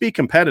 but at least be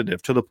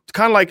competitive to the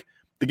kind of like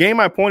the game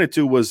I pointed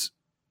to was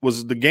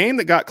the game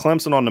that got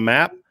Clemson on the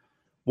map.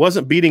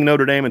 Wasn't beating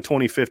Notre Dame in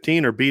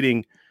 2015 or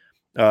beating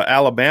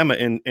Alabama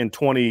in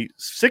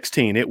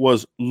 2016. It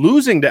was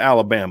losing to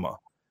Alabama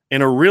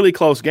in a really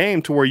close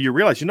game to where you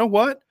realize, you know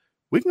what?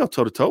 We can go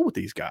toe-to-toe with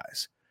these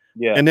guys.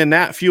 Yeah. And then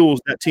that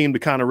fuels that team to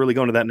kind of really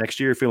go into that next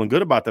year feeling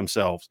good about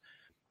themselves.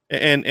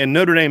 And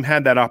Notre Dame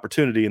had that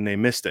opportunity and they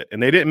missed it.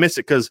 And they didn't miss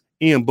it because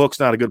Ian Book's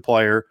not a good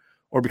player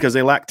or because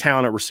they lack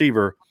talent at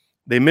receiver.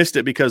 They missed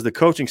it because the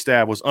coaching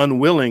staff was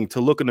unwilling to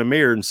look in the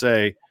mirror and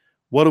say,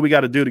 what do we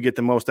got to do to get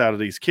the most out of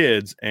these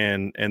kids?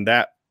 And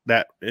that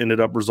ended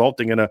up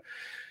resulting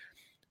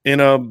in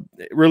a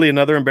really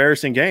another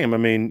embarrassing game. I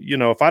mean,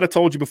 if I'd have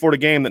told you before the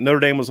game that Notre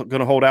Dame was going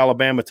to hold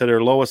Alabama to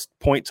their lowest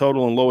point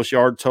total and lowest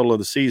yard total of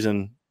the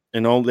season,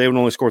 and they would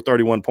only score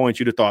 31 points,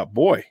 you'd have thought,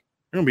 boy,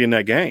 they're going to be in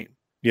that game.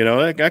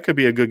 That could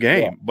be a good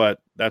game,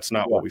 but that's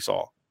not what we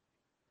saw.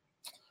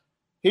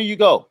 Here you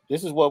go.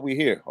 This is what we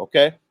hear,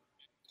 okay?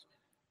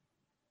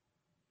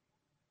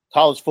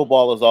 College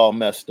football is all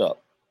messed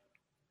up.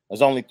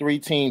 There's only 3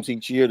 teams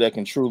each year that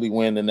can truly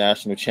win the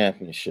national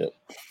championship.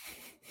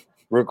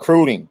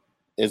 Recruiting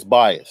is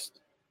biased.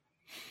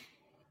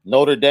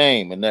 Notre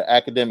Dame and their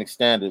academic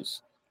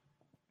standards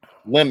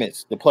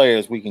limits the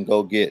players we can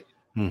go get.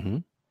 Mm-hmm.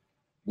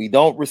 We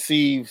don't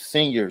receive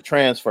senior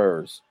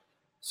transfers.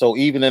 So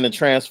even in the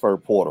transfer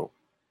portal,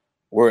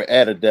 we're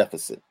at a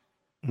deficit.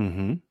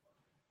 Mm-hmm.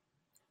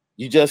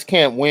 You just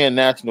can't win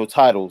national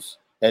titles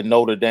at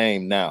Notre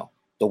Dame now,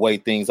 the way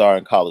things are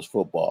in college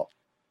football.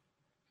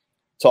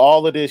 To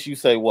all of this, you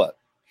say what?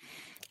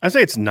 I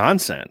say it's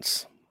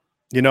nonsense.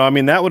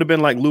 That would have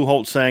been like Lou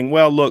Holtz saying,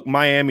 well, look,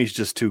 Miami's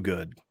just too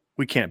good.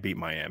 We can't beat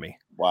Miami.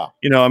 Wow.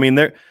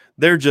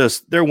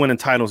 They're winning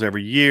titles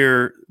every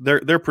year.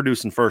 They're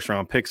producing first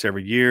round picks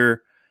every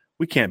year.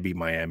 We can't beat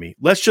Miami.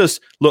 Let's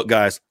just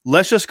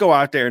go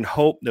out there and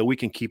hope that we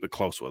can keep it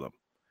close with them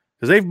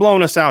because they've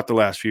blown us out the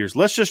last few years.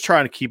 Let's just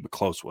try to keep it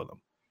close with them,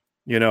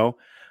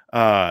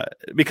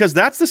 because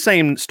that's the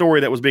same story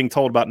that was being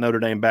told about Notre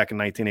Dame back in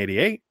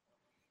 1988.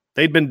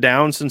 They'd been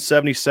down since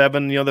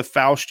 77. The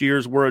Faust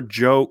years were a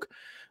joke.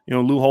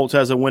 Lou Holtz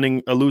has a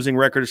losing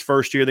record his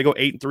first year. They go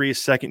 8-3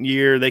 his second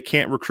year. They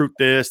can't recruit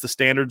this. The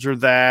standards are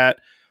that.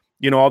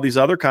 All these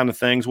other kind of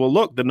things. Well,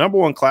 look, the number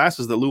one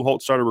classes that Lou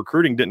Holtz started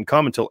recruiting didn't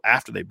come until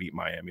after they beat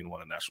Miami and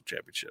won a national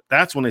championship.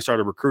 That's when they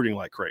started recruiting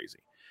like crazy.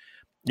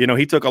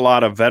 He took a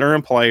lot of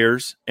veteran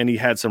players, and he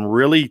had some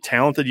really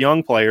talented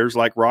young players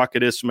like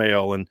Rocket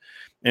Ismail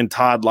and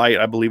Todd Light,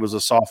 I believe, was a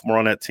sophomore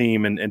on that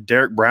team, and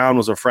Derek Brown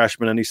was a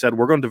freshman. And he said,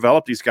 "We're going to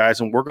develop these guys,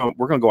 and we're going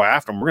to go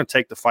after them. We're going to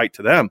take the fight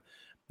to them."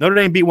 Notre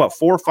Dame beat 4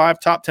 or 5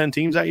 top 10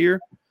 teams that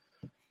year.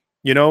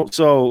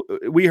 So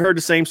we heard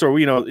the same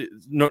story. To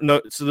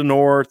the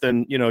north,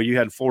 and you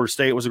had Florida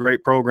State was a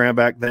great program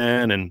back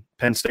then, and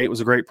Penn State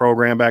was a great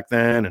program back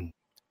then, and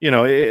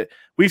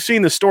we've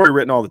seen the story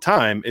written all the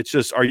time. It's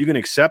just, are you going to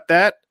accept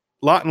that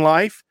lot in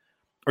life,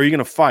 or are you going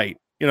to fight?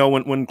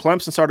 When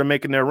Clemson started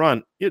making their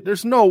run,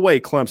 there's no way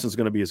Clemson's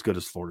going to be as good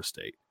as Florida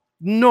State.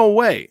 No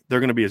way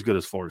they're going to be as good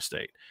as Florida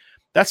State.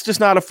 That's just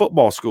not a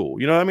football school.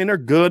 They're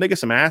good. They get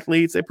some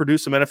athletes. They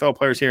produce some NFL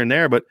players here and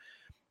there. But,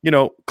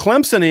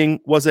 Clemsoning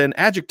was an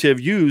adjective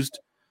used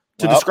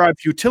to describe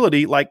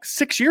futility like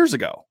 6 years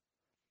ago.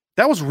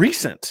 That was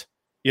recent,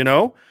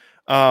 So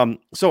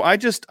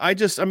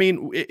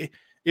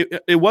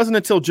it wasn't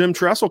until Jim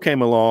Tressel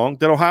came along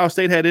that Ohio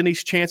State had any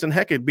chance in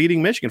heck at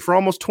beating Michigan for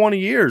almost 20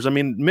 years.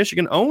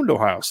 Michigan owned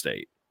Ohio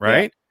State,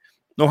 right?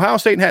 Ohio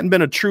State hadn't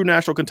been a true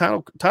national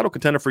title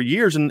contender for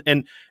years,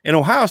 and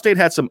Ohio State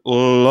had some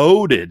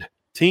loaded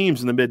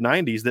teams in the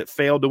mid-'90s that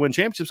failed to win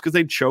championships because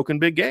they'd choke in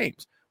big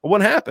games. Well,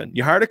 what happened?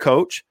 You hired a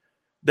coach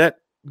that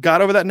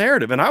got over that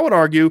narrative, and I would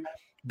argue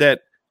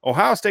that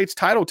Ohio State's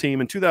title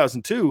team in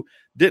 2002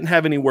 didn't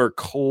have anywhere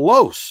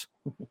close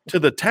to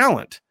the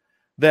talent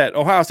that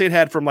Ohio State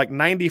had from like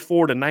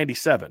 94 to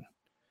 97.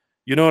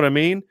 You know what I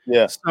mean?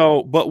 Yeah.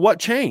 So, but what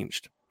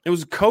changed? It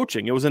was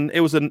coaching. It was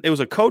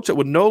a coach that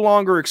would no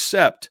longer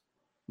accept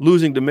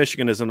losing to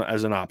Michigan as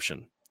an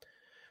option.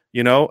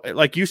 You know,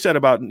 like you said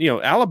about,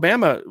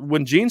 Alabama,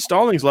 when Gene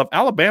Stallings left,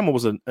 Alabama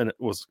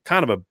was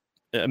kind of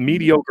a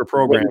mediocre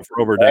program for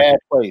over a decade. Bad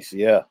place,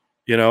 yeah.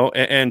 You know,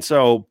 and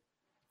so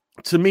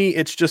to me,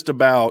 it's just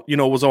about,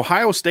 was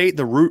Ohio State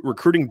the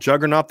recruiting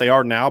juggernaut they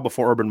are now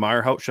before Urban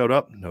Meyer showed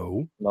up?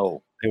 No,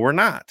 they were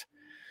not.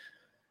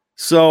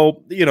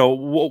 So,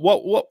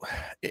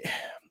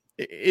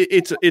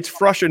 it's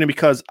frustrating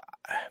because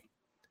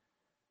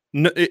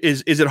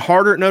is it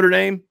harder at Notre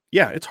Dame?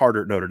 Yeah, it's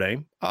harder at Notre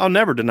Dame. I'll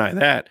never deny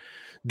that.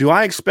 Do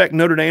I expect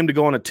Notre Dame to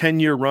go on a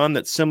 10-year run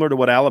that's similar to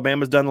what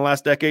Alabama's done the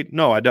last decade?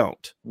 No, I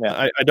don't.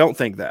 Yeah. I don't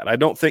think that. I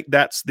don't think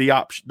that's the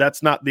option.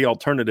 That's not the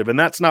alternative, and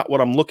that's not what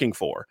I'm looking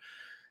for.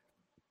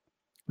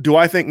 Do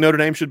I think Notre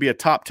Dame should be a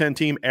top 10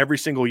 team every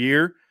single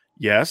year?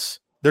 Yes.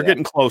 They're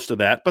getting close to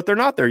that, but they're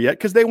not there yet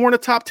because they weren't a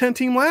top 10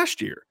 team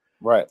last year.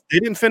 Right. They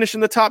didn't finish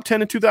in the top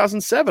 10 in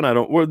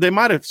 2007. They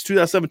might have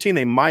 2017.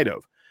 They might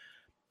have,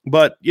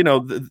 but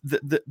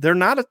they're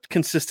not a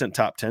consistent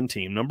top 10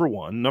 team. Number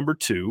one, number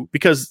two,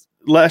 because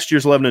last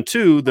year's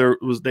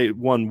 11-2, they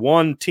won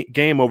one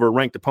game over a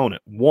ranked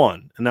opponent,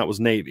 and that was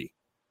Navy.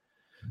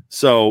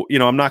 So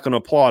I'm not going to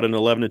applaud an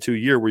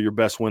 11-2 year where your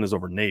best win is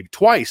over Navy.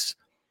 Twice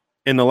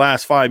in the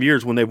last 5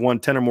 years, when they've won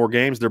 10 or more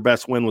games, their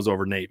best win was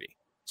over Navy.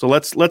 So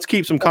let's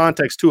keep some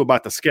context too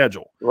about the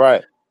schedule.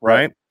 Right.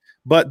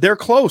 But they're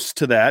close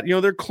to that.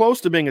 They're close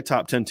to being a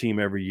top 10 team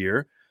every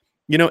year.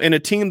 And a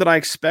team that I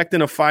expect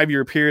in a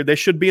 5-year period, they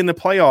should be in the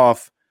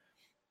playoff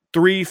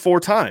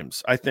 3-4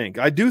 times.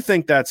 I do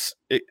think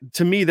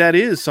to me, that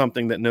is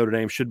something that Notre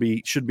Dame should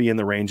be in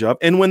the range of.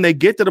 And when they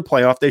get to the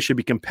playoff, they should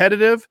be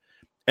competitive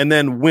and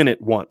then win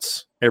it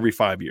once every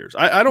 5 years.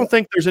 I don't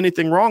think there's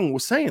anything wrong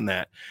with saying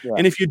that. Yeah.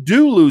 And if you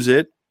do lose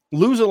it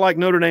like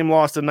Notre Dame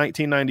lost in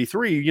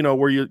 1993,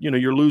 where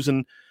you're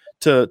losing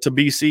to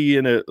BC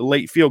in a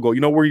late field goal,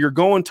 where you're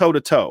going toe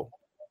to toe.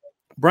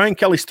 Brian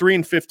Kelly's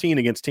 3-15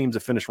 against teams that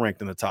finish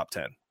ranked in the top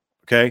 10.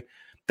 Okay.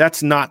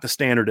 That's not the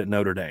standard at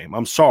Notre Dame.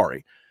 I'm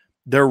sorry.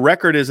 Their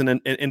record is an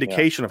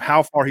indication of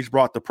how far he's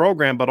brought the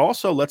program, but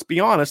also, let's be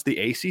honest, the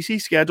ACC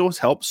schedule has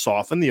helped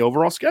soften the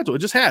overall schedule. It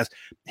just has.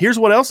 Here's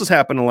what else has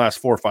happened in the last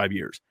 4 or 5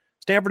 years.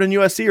 Stanford and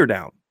USC are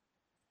down.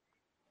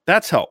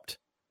 That's helped.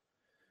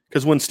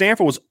 Because when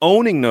Stanford was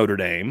owning Notre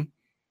Dame,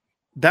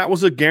 that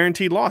was a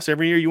guaranteed loss.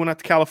 Every year you went out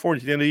to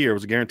California at the end of the year, it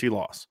was a guaranteed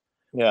loss.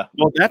 Yeah.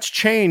 Well, that's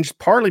changed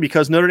partly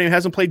because Notre Dame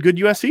hasn't played good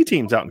USC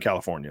teams out in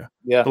California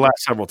the last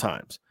several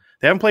times.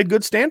 They haven't played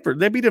good Stanford.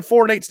 They beat a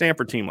 4-8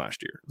 Stanford team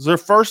last year. It was their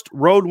first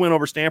road win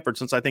over Stanford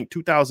since, I think,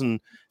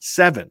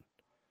 2007.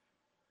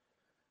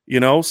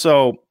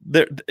 So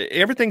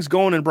everything's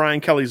going in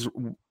Brian Kelly's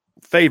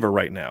favor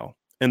right now.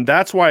 And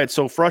that's why it's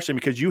so frustrating,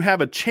 because you have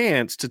a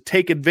chance to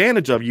take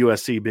advantage of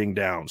USC being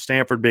down,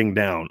 Stanford being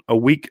down, a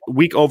weak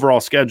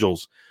overall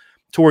schedules,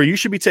 to where you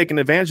should be taking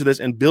advantage of this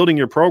and building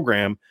your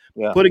program,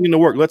 putting in the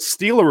work. Let's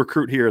steal a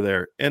recruit here or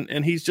there.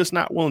 And he's just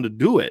not willing to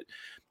do it.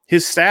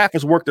 His staff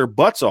has worked their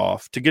butts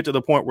off to get to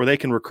the point where they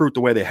can recruit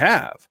the way they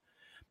have.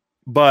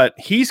 But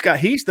he's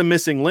the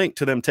missing link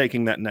to them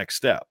taking that next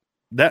step.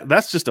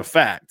 That's just a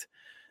fact.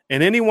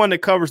 And anyone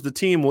that covers the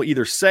team will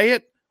either say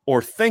it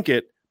or think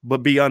it,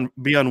 but be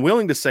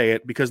unwilling to say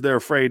it because they're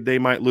afraid they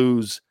might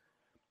lose,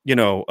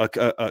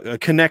 a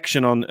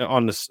connection on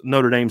the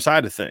Notre Dame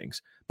side of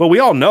things. But we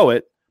all know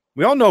it.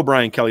 We all know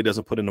Brian Kelly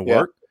doesn't put in the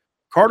work.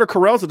 Carter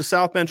Carrells at the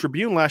South Bend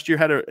Tribune last year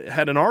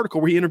had an article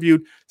where he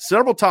interviewed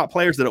several top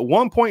players that at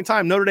one point in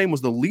time Notre Dame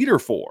was the leader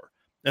for.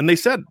 And they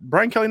said,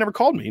 Brian Kelly never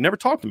called me. He never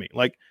talked to me.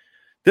 Like,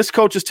 this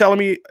coach is telling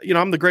me,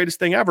 I'm the greatest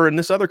thing ever, and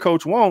this other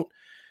coach won't.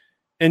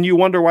 And you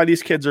wonder why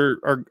these kids are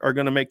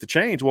going to make the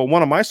change. Well,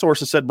 one of my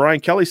sources said Brian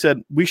Kelly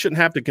said we shouldn't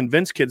have to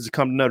convince kids to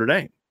come to Notre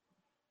Dame.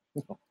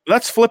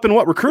 That's flipping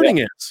what recruiting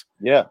is.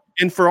 Yeah.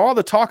 And for all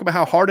the talk about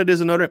how hard it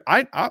is in Notre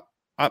Dame,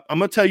 I'm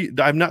going to tell you,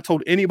 I've not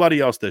told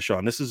anybody else this,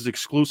 Sean. This is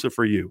exclusive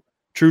for you.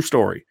 True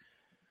story.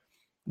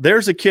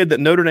 There's a kid that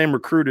Notre Dame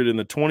recruited in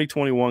the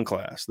 2021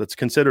 class that's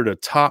considered a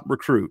top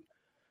recruit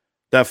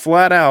that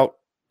flat out,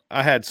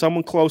 I had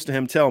someone close to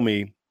him tell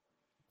me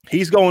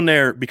he's going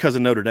there because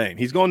of Notre Dame.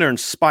 He's going there in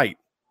spite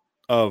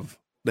of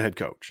the head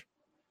coach,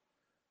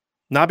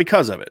 not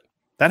because of it.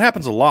 That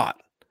happens a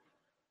lot.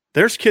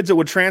 There's kids that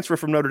would transfer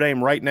from Notre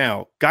Dame right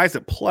now, guys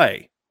that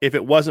play, if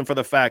it wasn't for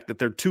the fact that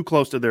they're too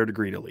close to their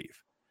degree to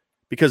leave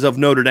because of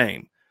Notre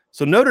Dame.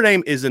 So Notre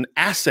Dame is an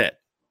asset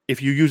if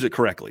you use it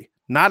correctly,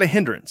 not a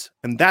hindrance.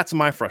 And that's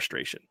my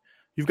frustration.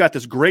 You've got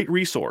this great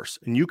resource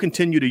and you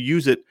continue to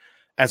use it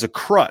as a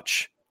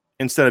crutch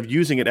instead of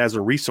using it as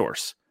a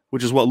resource.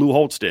 which is what Lou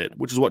Holtz did,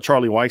 which is what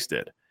Charlie Weis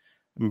did.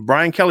 And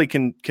Brian Kelly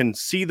can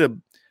see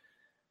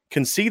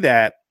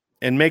that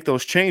and make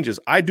those changes.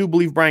 I do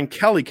believe Brian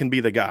Kelly can be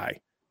the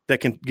guy that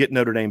can get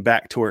Notre Dame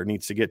back to where it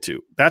needs to get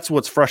to. That's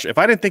what's frustrating. If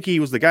I didn't think he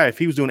was the guy, if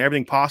he was doing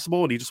everything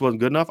possible and he just wasn't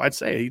good enough, I'd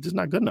say he's just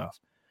not good enough.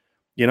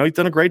 You know, he's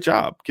done a great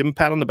job. Give him a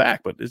pat on the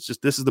back, but it's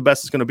just this is the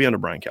best it's going to be under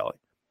Brian Kelly.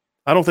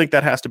 I don't think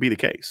that has to be the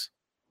case.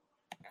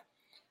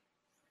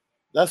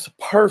 That's a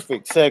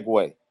perfect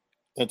segue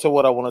into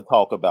what I want to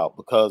talk about,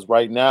 because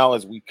right now,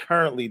 as we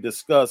currently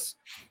discuss,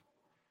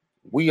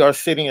 we are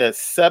sitting at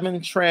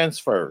 7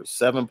 transfers,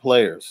 7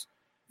 players,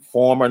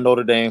 former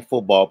Notre Dame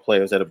football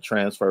players that have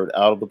transferred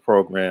out of the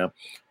program.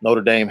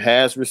 Notre Dame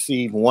has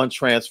received 1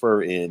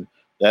 transfer in,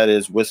 that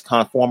is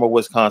former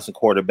Wisconsin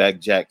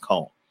quarterback Jack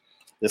Coan.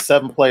 The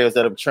 7 players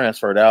that have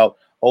transferred out: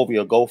 Ovie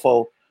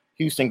Oghoufo,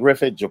 Houston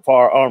Griffith,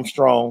 Jafar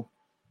Armstrong,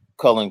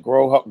 Cullen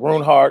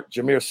Grunhardt,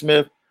 Jameer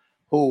Smith,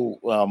 who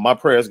my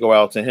prayers go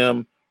out to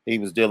him. He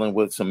was dealing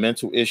with some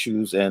mental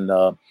issues, and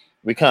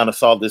we kind of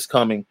saw this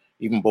coming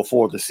even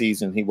before the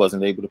season. He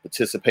wasn't able to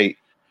participate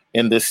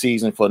in this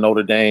season for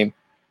Notre Dame.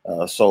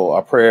 So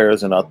our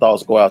prayers and our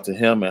thoughts go out to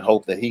him, and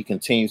hope that he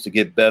continues to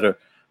get better,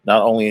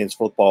 not only in his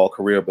football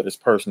career, but his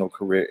personal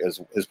career,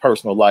 as his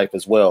personal life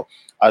as well.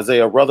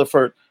 Isaiah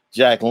Rutherford,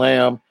 Jack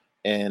Lamb,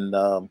 and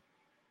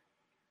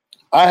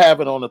I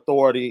have it on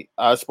authority.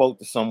 I spoke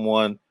to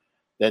someone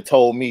that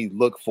told me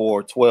look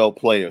for 12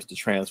 players to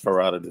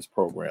transfer out of this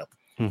program.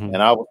 Mm-hmm.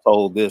 And I was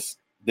told this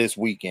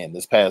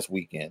past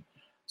weekend.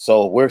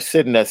 So we're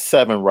sitting at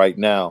 7 right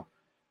now,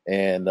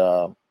 and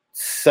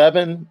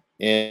 7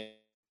 in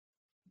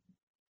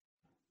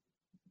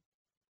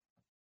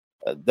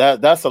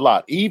that's a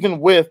lot, even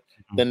with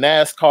the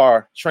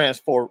NASCAR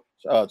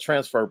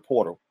transfer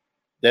portal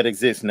that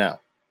exists now.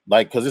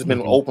 Like, because it's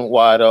been open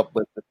wide up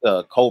with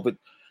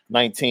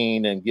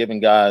COVID-19 and giving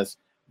guys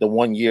the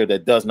 1 year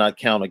that does not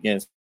count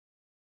against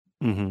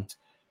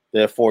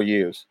their 4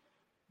 years.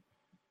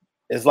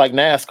 It's like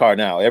NASCAR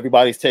now.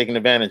 Everybody's taking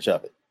advantage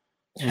of it.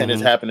 And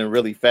it's happening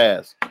really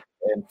fast,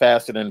 and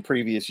faster than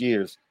previous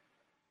years.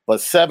 But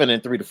 7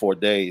 in 3 to 4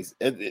 days,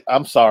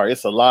 I'm sorry,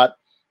 it's a lot.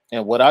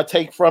 And what I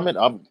take from it,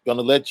 I'm just going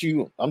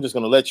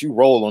to let you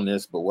roll on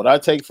this. But what I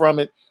take from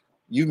it,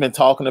 you've been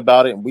talking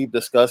about it and we've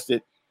discussed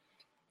it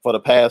for the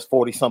past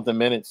 40-something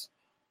minutes.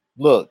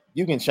 Look,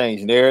 you can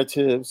change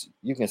narratives.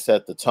 You can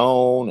set the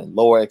tone and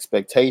lower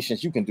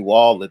expectations. You can do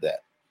all of that.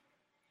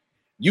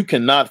 You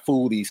cannot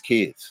fool these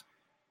kids.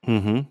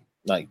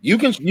 Like, you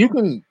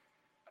can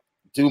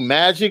do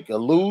magic,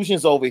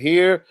 illusions over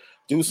here,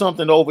 do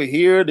something over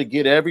here to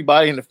get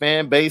everybody in the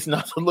fan base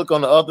not to look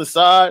on the other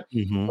side.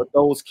 But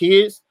those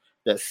kids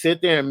that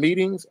sit there in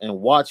meetings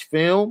and watch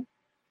film,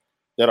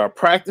 that are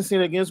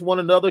practicing against one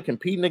another,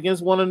 competing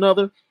against one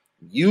another,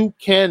 you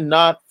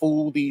cannot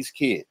fool these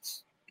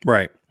kids.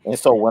 Right. And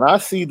so when I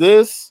see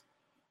this,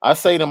 I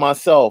say to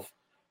myself,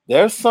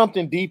 there's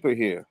something deeper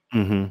here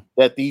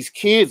that these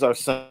kids are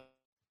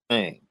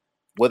saying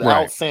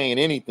without saying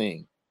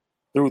anything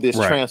through this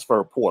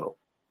transfer portal.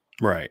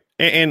 Right.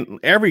 And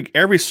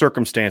every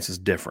circumstance is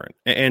different.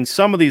 And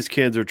some of these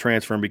kids are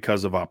transferring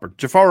because of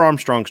Jafar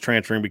Armstrong's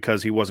transferring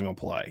because he wasn't going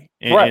to play.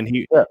 And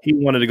he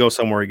wanted to go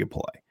somewhere he could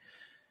play.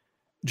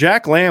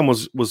 Jack Lamb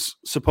was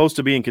supposed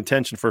to be in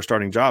contention for a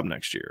starting job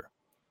next year.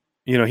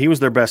 You know, he was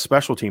their best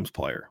special teams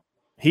player.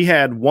 He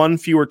had 1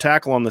 fewer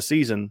tackle on the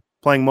season,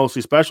 playing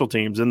mostly special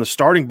teams, than the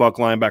starting buck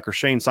linebacker,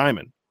 Shane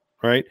Simon,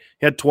 right?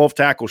 He had 12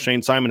 tackles.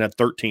 Shane Simon had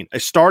 13. A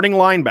starting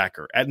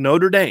linebacker at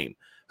Notre Dame,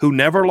 who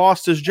never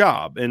lost his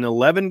job in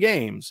 11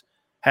 games,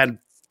 had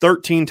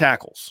 13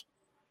 tackles.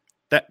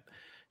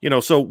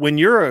 So when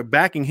you're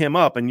backing him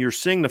up and you're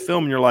seeing the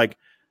film and you're like,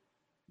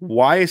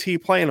 why is he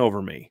playing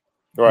over me?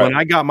 Right. When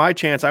I got my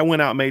chance, I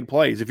went out and made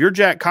plays. If you're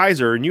Jack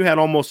Kaiser and you had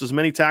almost as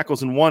many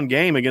tackles in one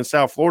game against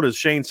South Florida as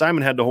Shane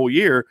Simon had the whole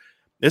year,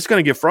 it's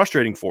going to get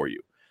frustrating for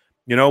you.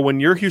 You know,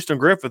 when you're Houston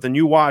Griffith and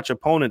you watch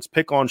opponents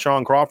pick on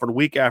Shaun Crawford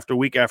week after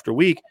week after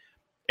week,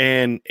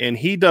 and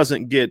he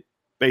doesn't get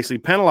basically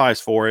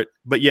penalized for it,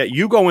 but yet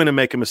you go in and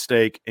make a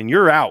mistake and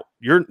you're out.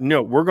 We're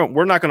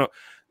not going to.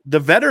 The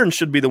veterans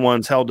should be the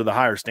ones held to the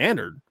higher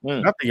standard,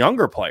 not the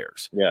younger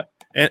players. Yeah,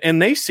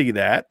 and they see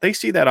that. They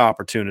see that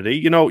opportunity.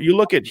 You know, you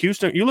look at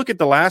Houston. You look at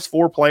the last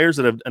 4 players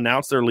that have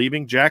announced they're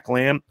leaving: Jack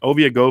Lamb,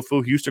 Ovie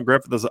Oghoufo, Houston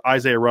Griffith,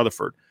 Isaiah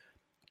Rutherford.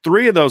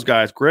 3 of those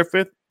guys,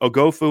 Griffith,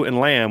 Oghoufo, and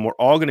Lamb, were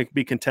all going to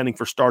be contending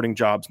for starting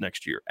jobs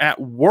next year.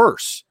 At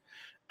worst,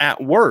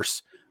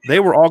 they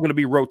were all going to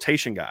be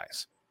rotation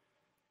guys.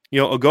 You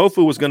know,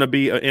 Oghoufo was going to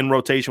be in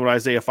rotation with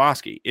Isaiah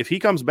Foskey. If he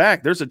comes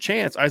back, there's a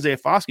chance Isaiah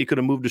Foskey could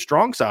have moved to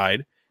strong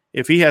side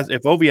if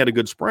Ovie had a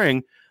good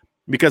spring,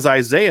 because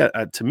Isaiah,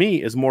 to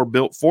me, is more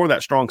built for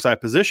that strong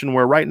side position,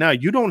 where right now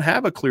you don't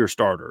have a clear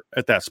starter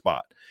at that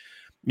spot.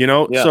 You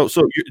know,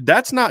 so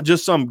that's not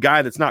just some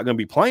guy that's not going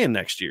to be playing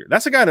next year.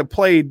 That's a guy that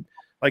played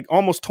like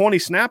almost 20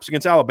 snaps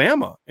against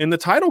Alabama in the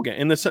title game,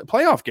 in the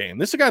playoff game.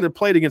 This is a guy that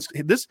played against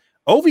this.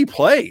 Ovie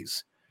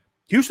plays.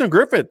 Houston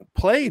Griffith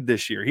played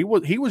this year. He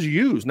was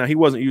used. Now, he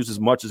wasn't used as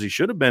much as he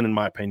should have been, in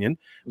my opinion,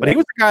 but he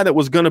was the guy that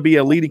was going to be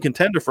a leading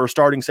contender for a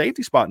starting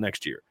safety spot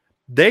next year.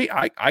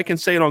 I can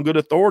say it on good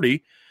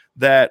authority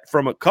that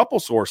from a couple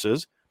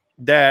sources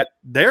that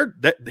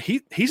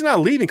he's not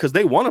leaving because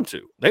they want him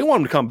to. They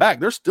want him to come back.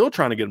 They're still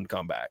trying to get him to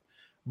come back.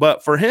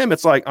 But for him,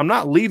 it's like, I'm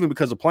not leaving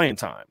because of playing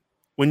time.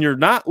 When you're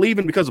not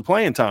leaving because of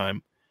playing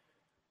time,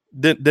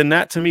 then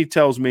that to me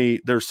tells me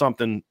there's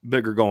something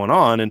bigger going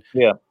on. And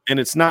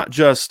it's not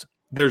just,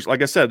 there's,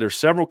 like I said, there's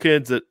several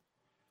kids that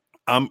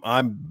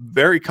I'm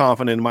very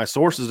confident in, my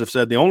sources have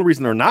said the only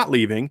reason they're not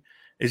leaving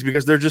is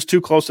because they're just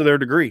too close to their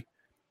degree.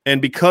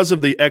 And because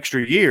of the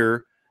extra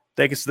year,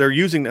 they're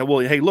using that. Well,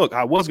 hey, look,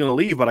 I was going to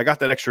leave, but I got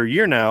that extra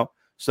year now.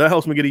 So that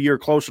helps me get a year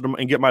closer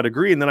and get my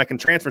degree. And then I can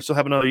transfer and still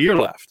have another year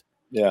left.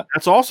 Yeah.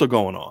 That's also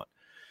going on.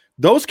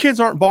 Those kids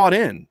aren't bought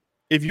in.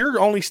 If you're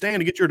only staying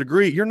to get your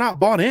degree, you're not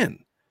bought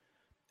in.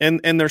 And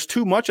there's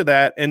too much of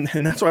that. And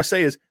that's what I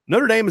say is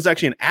Notre Dame is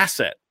actually an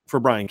asset for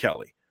Brian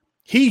Kelly.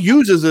 He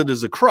uses it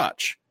as a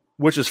crutch,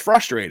 which is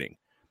frustrating.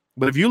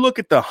 But if you look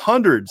at the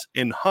hundreds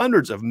and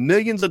hundreds of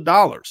millions of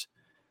dollars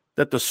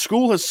that the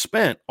school has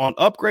spent on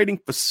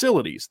upgrading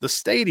facilities, the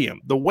stadium,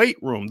 the weight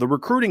room, the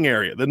recruiting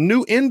area, the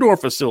new indoor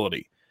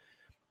facility,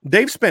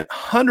 they've spent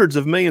hundreds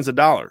of millions of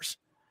dollars.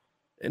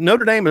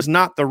 Notre Dame is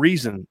not the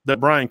reason that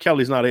Brian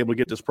Kelly's not able to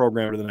get this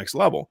program to the next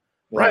level.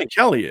 Right. Brian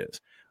Kelly is.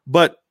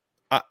 But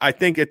I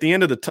think at the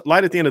end of the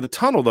light at the end of the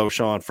tunnel, though,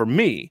 Sean, for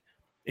me,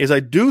 is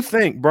I do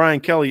think Brian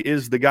Kelly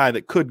is the guy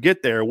that could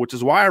get there, which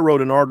is why I wrote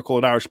an article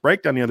at Irish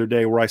Breakdown the other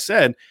day where I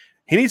said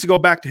he needs to go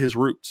back to his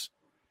roots.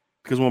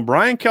 Because when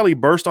Brian Kelly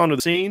burst onto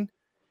the scene,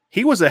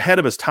 he was ahead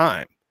of his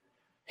time.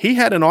 He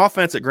had an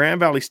offense at Grand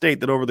Valley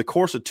State that over the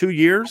course of 2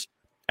 years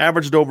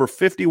averaged over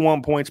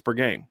 51 points per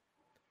game.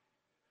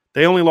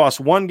 They only lost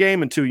one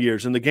game in 2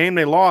 years, and the game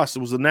they lost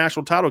was the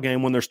national title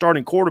game when their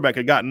starting quarterback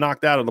had gotten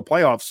knocked out of the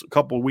playoffs a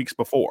couple of weeks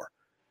before.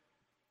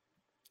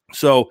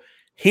 So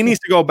he needs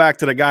to go back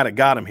to the guy that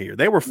got him here.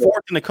 They were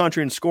fourth in the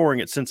country in scoring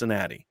at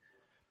Cincinnati,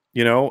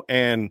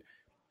 and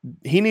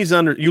he needs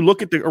you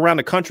look at around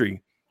the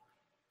country.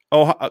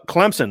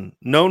 Clemson,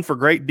 known for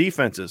great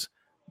defenses.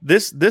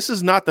 This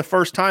is not the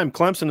first time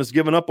Clemson has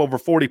given up over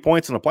 40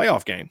 points in a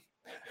playoff game.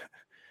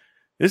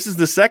 This is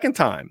the second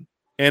time.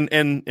 And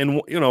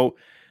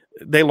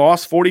they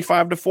lost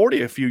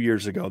 45-40 a few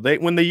years ago.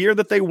 When the year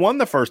that they won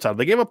the first time,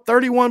 they gave up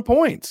 31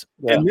 points.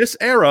 Yeah. In this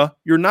era,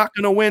 you're not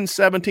going to win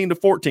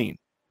 17-14.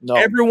 No.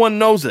 Everyone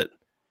knows it.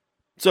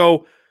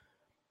 So,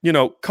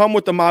 come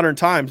with the modern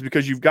times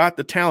because you've got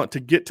the talent to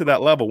get to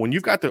that level. When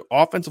you've got the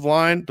offensive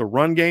line, the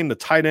run game, the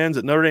tight ends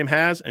that Notre Dame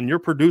has, and you're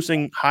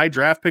producing high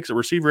draft picks at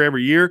receiver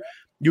every year,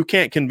 you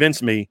can't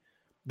convince me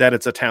that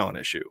it's a talent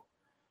issue.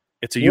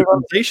 It's a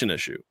utilization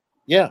issue.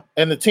 Yeah,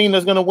 and the team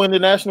that's going to win the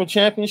national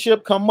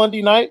championship come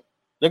Monday night,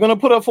 they're going to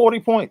put up 40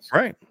 points.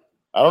 Right.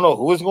 I don't know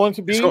who it's going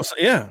to be. So,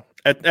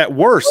 at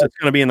worst, it's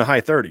going to be in the high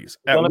 30s.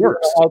 At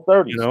worst, high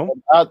 30s.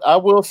 I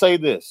will say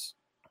this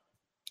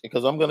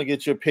because I'm going to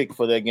get your pick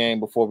for that game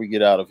before we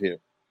get out of here.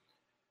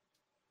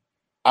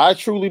 I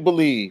truly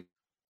believe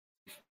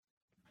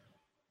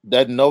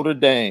that Notre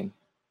Dame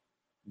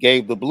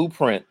gave the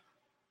blueprint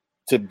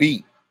to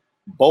beat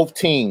both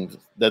teams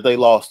that they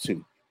lost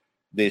to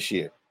this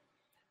year.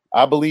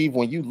 I believe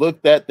when you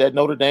looked at that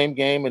Notre Dame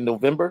game in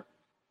November,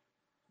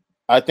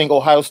 I think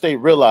Ohio State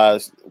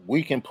realized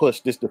we can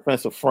push this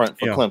defensive front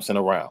for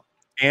Clemson around.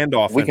 And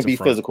offensive we can be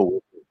front. Physical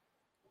with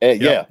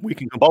it. Yeah. We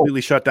can completely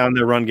shut down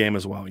their run game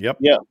as well. Yep.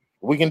 Yeah,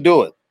 we can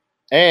do it.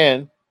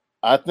 And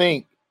I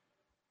think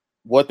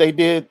what they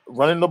did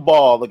running the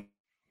ball,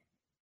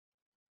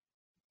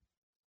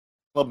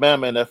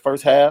 Alabama in that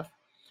first half,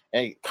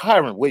 and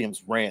Kyron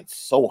Williams ran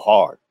so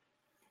hard.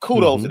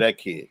 Kudos to that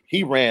kid.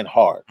 He ran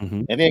hard.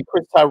 And then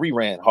Chris Tyree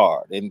ran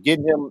hard. And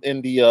getting him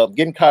in the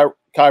getting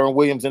Kyron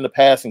Williams in the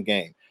passing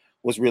game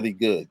was really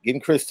good.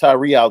 Getting Chris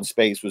Tyree out in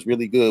space was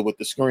really good with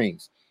the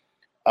screens.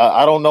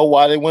 I don't know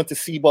why they went to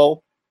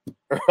Sebo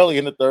early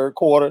in the third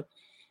quarter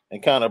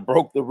and kind of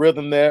broke the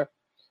rhythm there.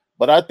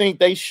 But I think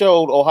they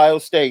showed Ohio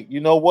State, you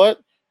know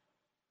what?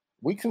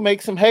 We can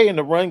make some hay in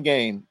the run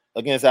game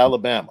against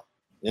Alabama.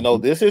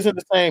 This isn't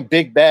the same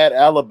big, bad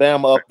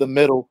Alabama up the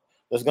middle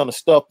that's going to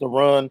stuff the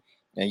run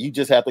and you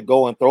just have to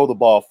go and throw the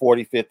ball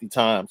 40, 50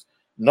 times.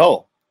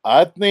 No,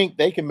 I think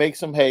they can make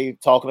some hay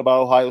talking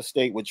about Ohio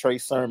State with Trey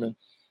Sermon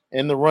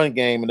in the run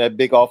game and that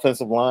big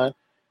offensive line.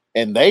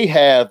 And they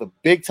have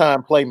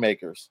big-time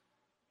playmakers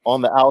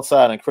on the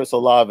outside and Chris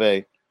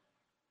Olave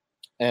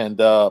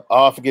and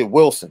I forget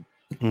Wilson.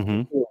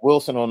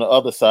 Wilson on the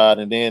other side.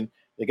 And then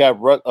they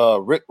got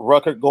Rick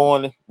Ruckert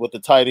going with the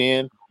tight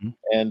end.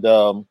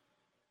 And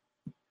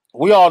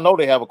we all know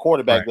they have a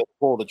quarterback that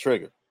will pull the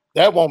trigger.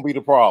 That won't be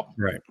the problem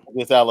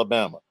against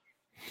Alabama.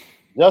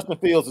 Justin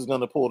Fields is going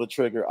to pull the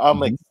trigger.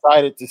 I'm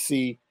excited to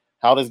see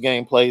how this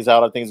game plays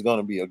out. I think it's going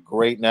to be a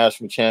great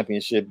national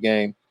championship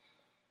game.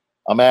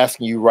 I'm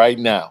asking you right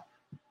now,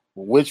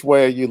 which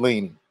way are you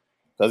leaning?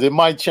 Because it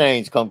might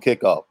change come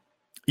kickoff.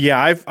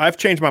 Yeah, I've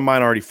changed my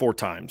mind already 4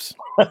 times.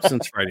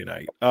 since Friday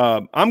night.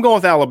 I'm going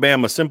with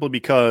Alabama simply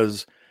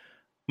because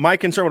my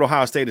concern with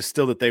Ohio State is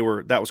still that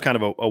that was kind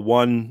of a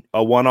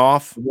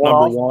one-off,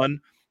 number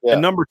one. Yeah.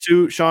 And number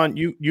two, Sean,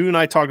 you and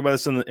I talked about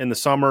this in the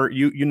summer.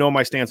 You know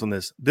my stance on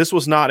this. This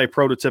was not a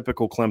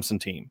prototypical Clemson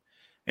team.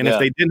 And if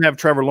they didn't have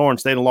Trevor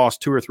Lawrence, they'd have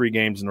lost 2 or 3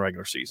 games in the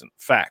regular season.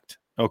 Fact.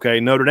 Okay.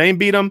 Notre Dame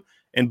beat them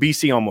and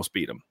BC almost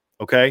beat them.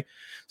 Okay.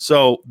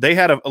 So they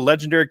had a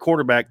legendary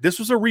quarterback. This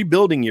was a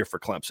rebuilding year for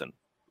Clemson.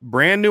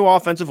 Brand new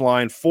offensive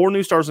line, 4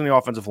 new stars on the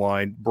offensive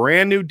line,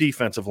 brand new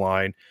defensive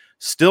line,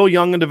 still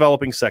young and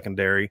developing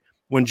secondary.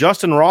 When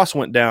Justin Ross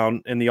went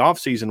down in the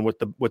offseason with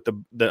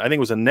the I think it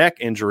was a neck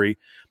injury,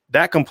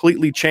 that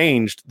completely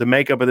changed the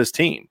makeup of this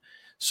team.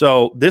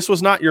 So this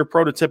was not your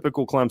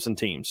prototypical Clemson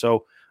team.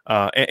 So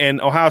and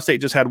Ohio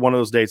State just had one of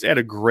those days. They had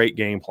a great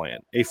game plan,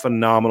 a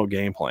phenomenal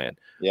game plan.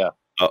 Yeah.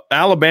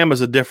 Alabama's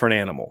a different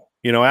animal.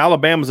 You know,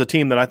 Alabama's a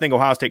team that I think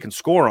Ohio State can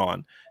score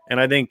on. And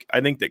I think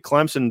that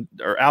Clemson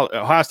or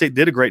Ohio State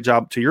did a great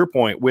job, to your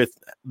point, with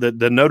the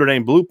Notre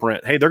Dame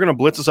blueprint. Hey, they're going to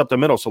blitz us up the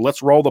middle, so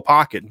let's roll the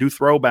pocket and do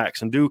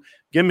throwbacks and do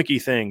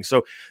gimmicky things.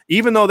 So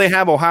even though they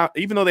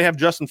have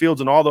Justin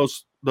Fields and all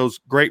those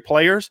great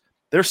players,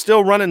 they're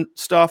still running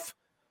stuff,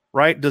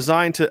 right,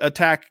 designed to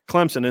attack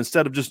Clemson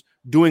instead of just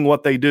doing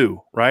what they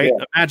do, right?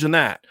 Yeah. Imagine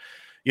that.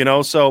 You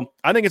know, so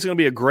I think it's going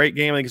to be a great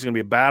game. I think it's going to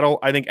be a battle.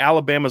 I think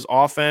Alabama's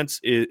offense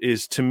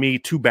is to me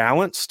too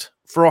balanced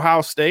for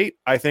Ohio State.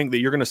 I think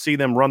that you're going to see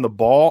them run the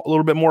ball a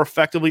little bit more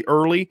effectively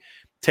early,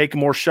 take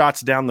more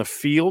shots down the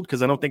field,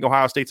 because I don't think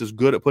Ohio State's as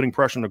good at putting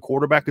pressure on the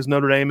quarterback as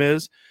Notre Dame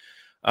is.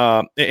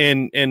 And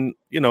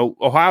you know,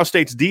 Ohio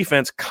State's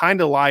defense,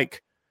 kind of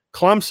like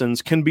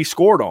Clemson's, can be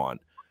scored on.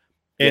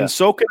 And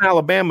so can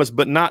Alabama's,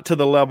 but not to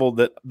the level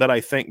that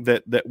I think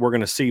that we're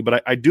going to see.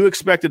 But I do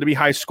expect it to be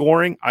high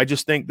scoring. I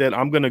just think that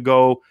I'm going to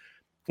go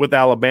with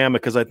Alabama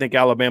because I think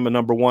Alabama,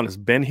 number one, has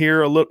been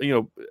here a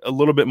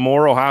little bit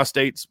more. Ohio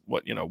State's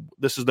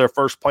this is their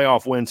first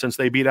playoff win since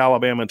they beat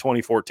Alabama in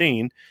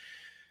 2014.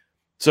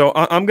 So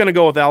I'm going to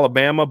go with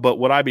Alabama. But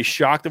would I be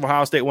shocked if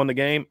Ohio State won the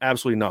game?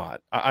 Absolutely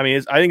not. I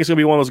mean, I think it's going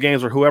to be one of those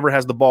games where whoever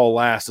has the ball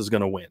last is going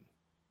to win.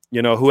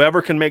 You know,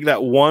 whoever can make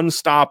that one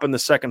stop in the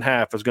second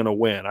half is going to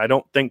win. I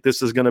don't think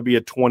this is going to be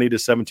a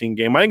 20-17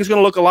 game. I think it's going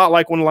to look a lot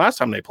like when the last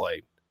time they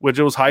played, which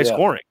it was high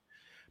scoring.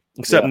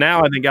 Except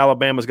now I think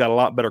Alabama's got a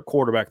lot better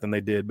quarterback than they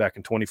did back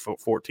in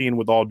 2014,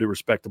 with all due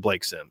respect to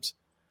Blake Sims.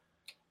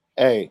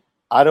 Hey,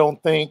 I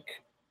don't think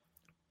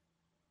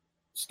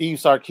Steve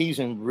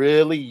Sarkisian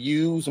really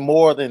used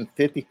more than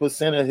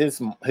 50% of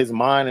his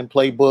mind and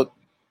playbook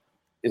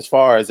as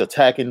far as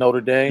attacking Notre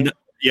Dame.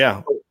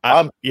 Yeah.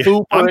 I'm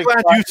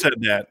glad you said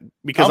that,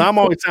 because I'm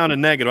always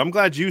sounding negative. I'm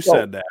glad you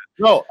said that.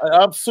 No,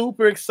 I'm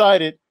super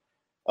excited.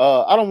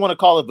 I don't want to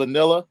call it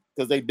vanilla,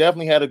 because they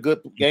definitely had a good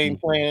game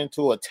plan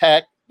to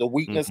attack the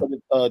weakness of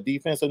the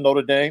defense of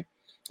Notre Dame,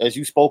 as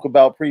you spoke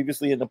about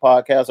previously in the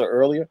podcast or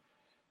earlier.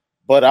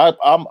 But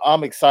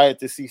I'm excited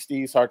to see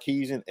Steve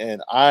Sarkisian,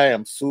 and I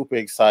am super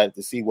excited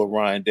to see what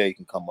Ryan Day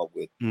can come up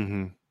with,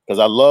 because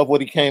I love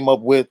what he came up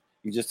with.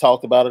 You just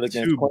talked about it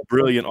against two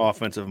brilliant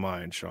offensive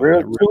minds, Sean.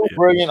 Two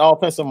brilliant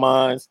offensive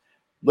minds.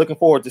 Looking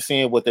forward to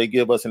seeing what they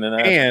give us in the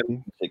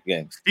national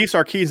game. Steve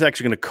Sarkisian is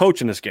actually going to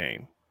coach in this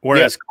game,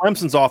 whereas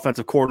Clemson's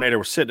offensive coordinator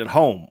was sitting at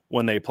home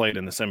when they played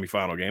in the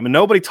semifinal game, and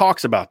nobody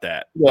talks about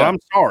that. But I'm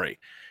sorry.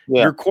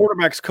 Your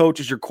quarterback's coach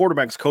is your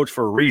quarterback's coach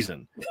for a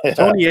reason.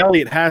 Tony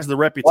Elliott has the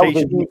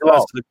reputation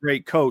because he's a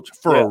great coach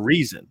for a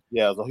reason.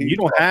 So you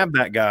don't have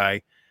that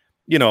guy.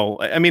 You know,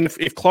 I mean,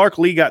 if Clark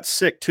Lee got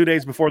sick 2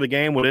 days before the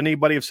game, would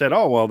anybody have said,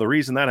 "Oh, well, the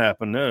reason that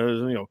happened,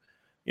 oh,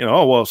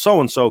 well, so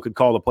and so could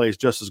call the plays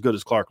just as good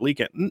as Clark Lee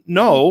can"?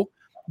 No,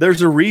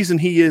 there's a reason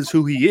he is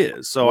who he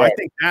is. So I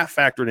think that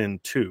factored in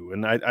too,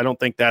 and I don't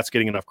think that's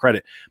getting enough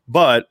credit.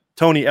 But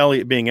Tony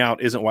Elliott being out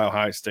isn't why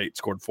Ohio State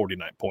scored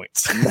 49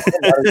 points.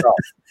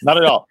 Not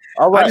at all.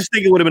 All right. I just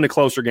think it would have been a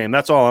closer game.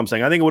 That's all I'm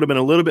saying. I think it would have been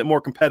a little bit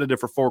more competitive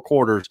for 4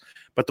 quarters.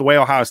 But the way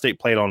Ohio State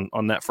played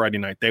on that Friday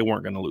night, they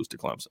weren't going to lose to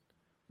Clemson.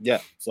 Yeah.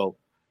 So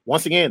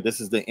once again, this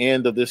is the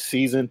end of this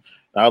season,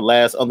 our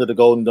last Under the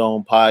Golden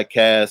Dome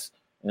podcast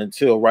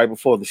until right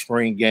before the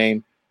spring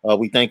game.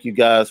 We thank you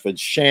guys for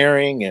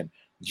sharing and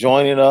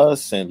joining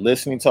us and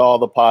listening to all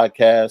the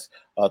podcasts.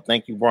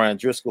 Thank you, Brian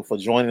Driscoll, for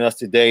joining us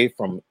today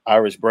from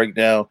Irish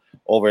Breakdown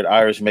over at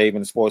Irish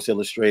Maven Sports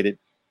Illustrated.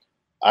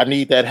 I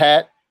need that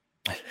hat,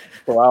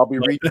 so I'll be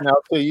reaching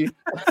out to you.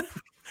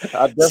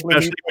 I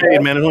definitely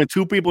need man. There's only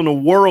 2 people in the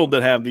world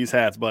that have these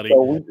hats, buddy.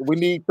 So we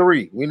need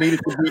 3. We need it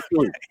to be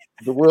 3.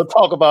 But we'll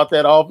talk about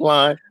that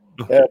offline.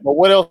 But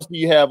what else do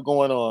you have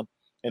going on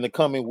in the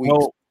coming weeks?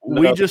 Well,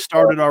 we just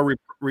started our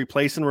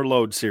Replace and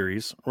Reload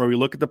series, where we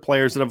look at the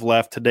players that have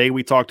left. Today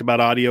we talked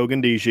about Adi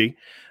Ogundeji.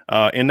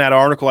 In that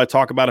article, I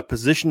talk about a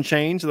position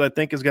change that I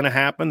think is going to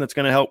happen that's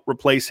going to help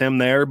replace him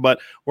there. But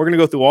we're going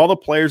to go through all the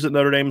players that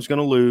Notre Dame is going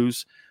to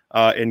lose.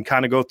 and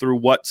kind of go through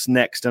what's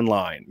next in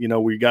line. You know,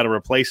 we got to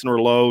replace and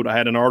reload. I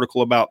had an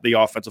article about the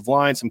offensive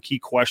line, some key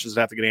questions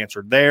that have to get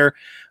answered there.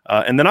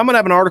 And then I'm going to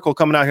have an article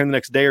coming out here in the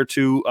next day or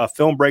two, a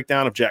film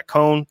breakdown of Jack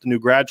Cohn, the new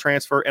grad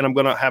transfer. And I'm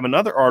going to have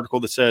another article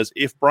that says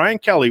if Brian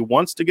Kelly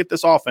wants to get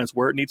this offense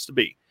where it needs to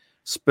be,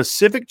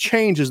 specific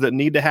changes that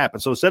need to happen.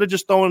 So instead of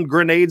just throwing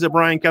grenades at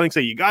Brian Kelly and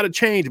say, you got to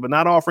change, but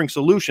not offering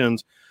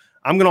solutions,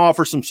 I'm going to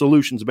offer some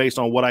solutions based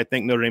on what I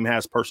think Notre Dame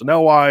has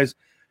personnel-wise,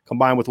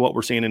 combined with what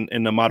we're seeing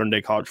in the modern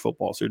day college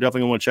football. So you're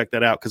definitely going to want to check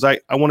that out because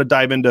I want to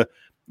dive into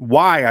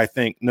why I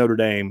think Notre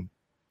Dame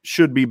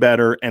should be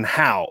better and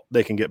how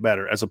they can get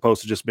better as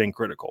opposed to just being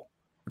critical,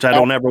 which I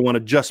don't ever want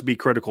to just be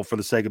critical for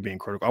the sake of being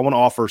critical. I want to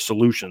offer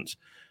solutions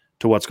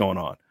to what's going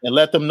on. And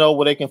let them know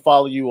where they can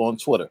follow you on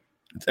Twitter.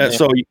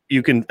 So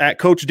you can at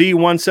Coach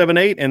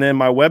D178, and then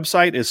my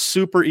website is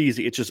super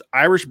easy. It's just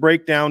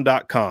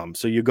irishbreakdown.com.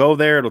 So you go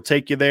there, it'll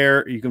take you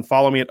there. You can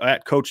follow me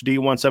at Coach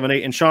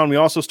D178. And Sean, we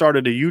also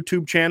started a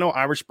YouTube channel,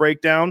 Irish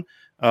Breakdown,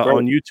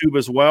 on YouTube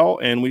as well.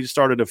 And we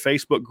started a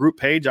Facebook group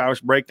page,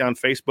 Irish Breakdown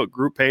Facebook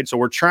group page. So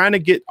we're trying to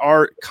get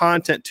our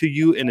content to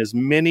you in as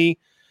many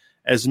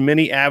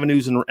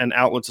avenues and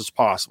outlets as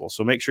possible.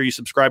 So make sure you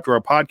subscribe to our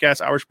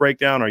podcast, Irish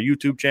Breakdown, our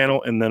YouTube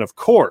channel, and then, of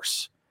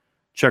course,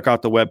 check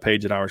out the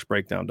webpage at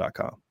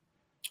irishbreakdown.com.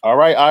 All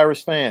right,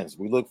 Irish fans,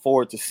 we look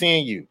forward to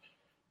seeing you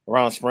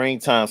around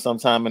springtime,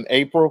 sometime in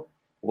April.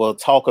 We'll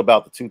talk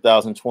about the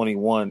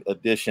 2021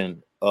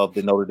 edition of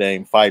the Notre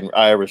Dame Fighting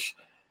Irish.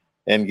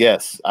 And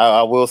yes,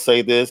 I will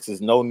say this, there's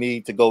no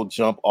need to go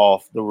jump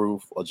off the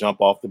roof or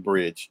jump off the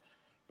bridge.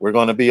 We're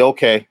going to be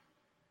okay.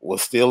 We're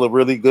still a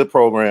really good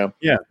program.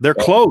 Yeah, they're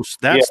close.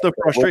 That's the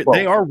frustration.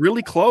 They are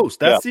really close.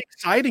 That's the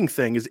exciting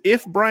thing is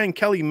if Brian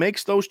Kelly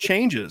makes those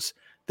changes,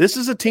 this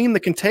is a team that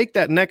can take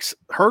that next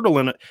hurdle.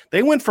 And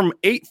they went from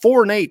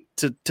 4-8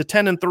 to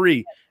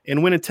 10-3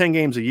 and winning 10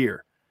 games a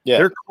year. Yeah.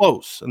 They're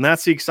close. And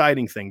that's the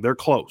exciting thing. They're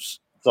close.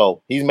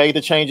 So he's made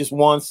the changes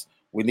once.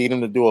 We need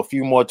him to do a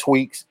few more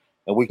tweaks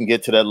and we can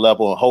get to that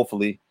level. And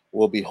hopefully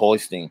we'll be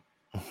hoisting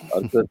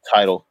a good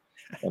title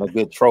and a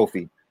good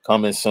trophy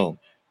coming soon.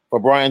 For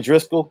Brian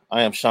Driscoll,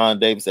 I am Sean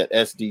Davis at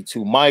SD2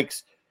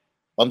 Mics.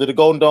 Under the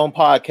Golden Dome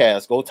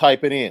podcast, go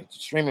type it in.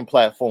 Streaming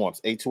platforms,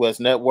 A2S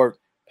Network,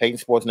 Payton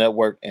Sports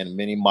Network, and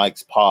Mini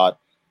Mics Pod.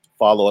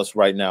 Follow us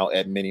right now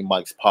at Mini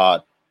Mics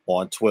Pod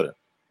on Twitter.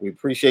 We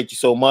appreciate you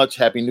so much.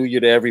 Happy New Year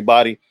to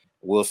everybody.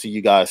 We'll see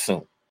you guys soon.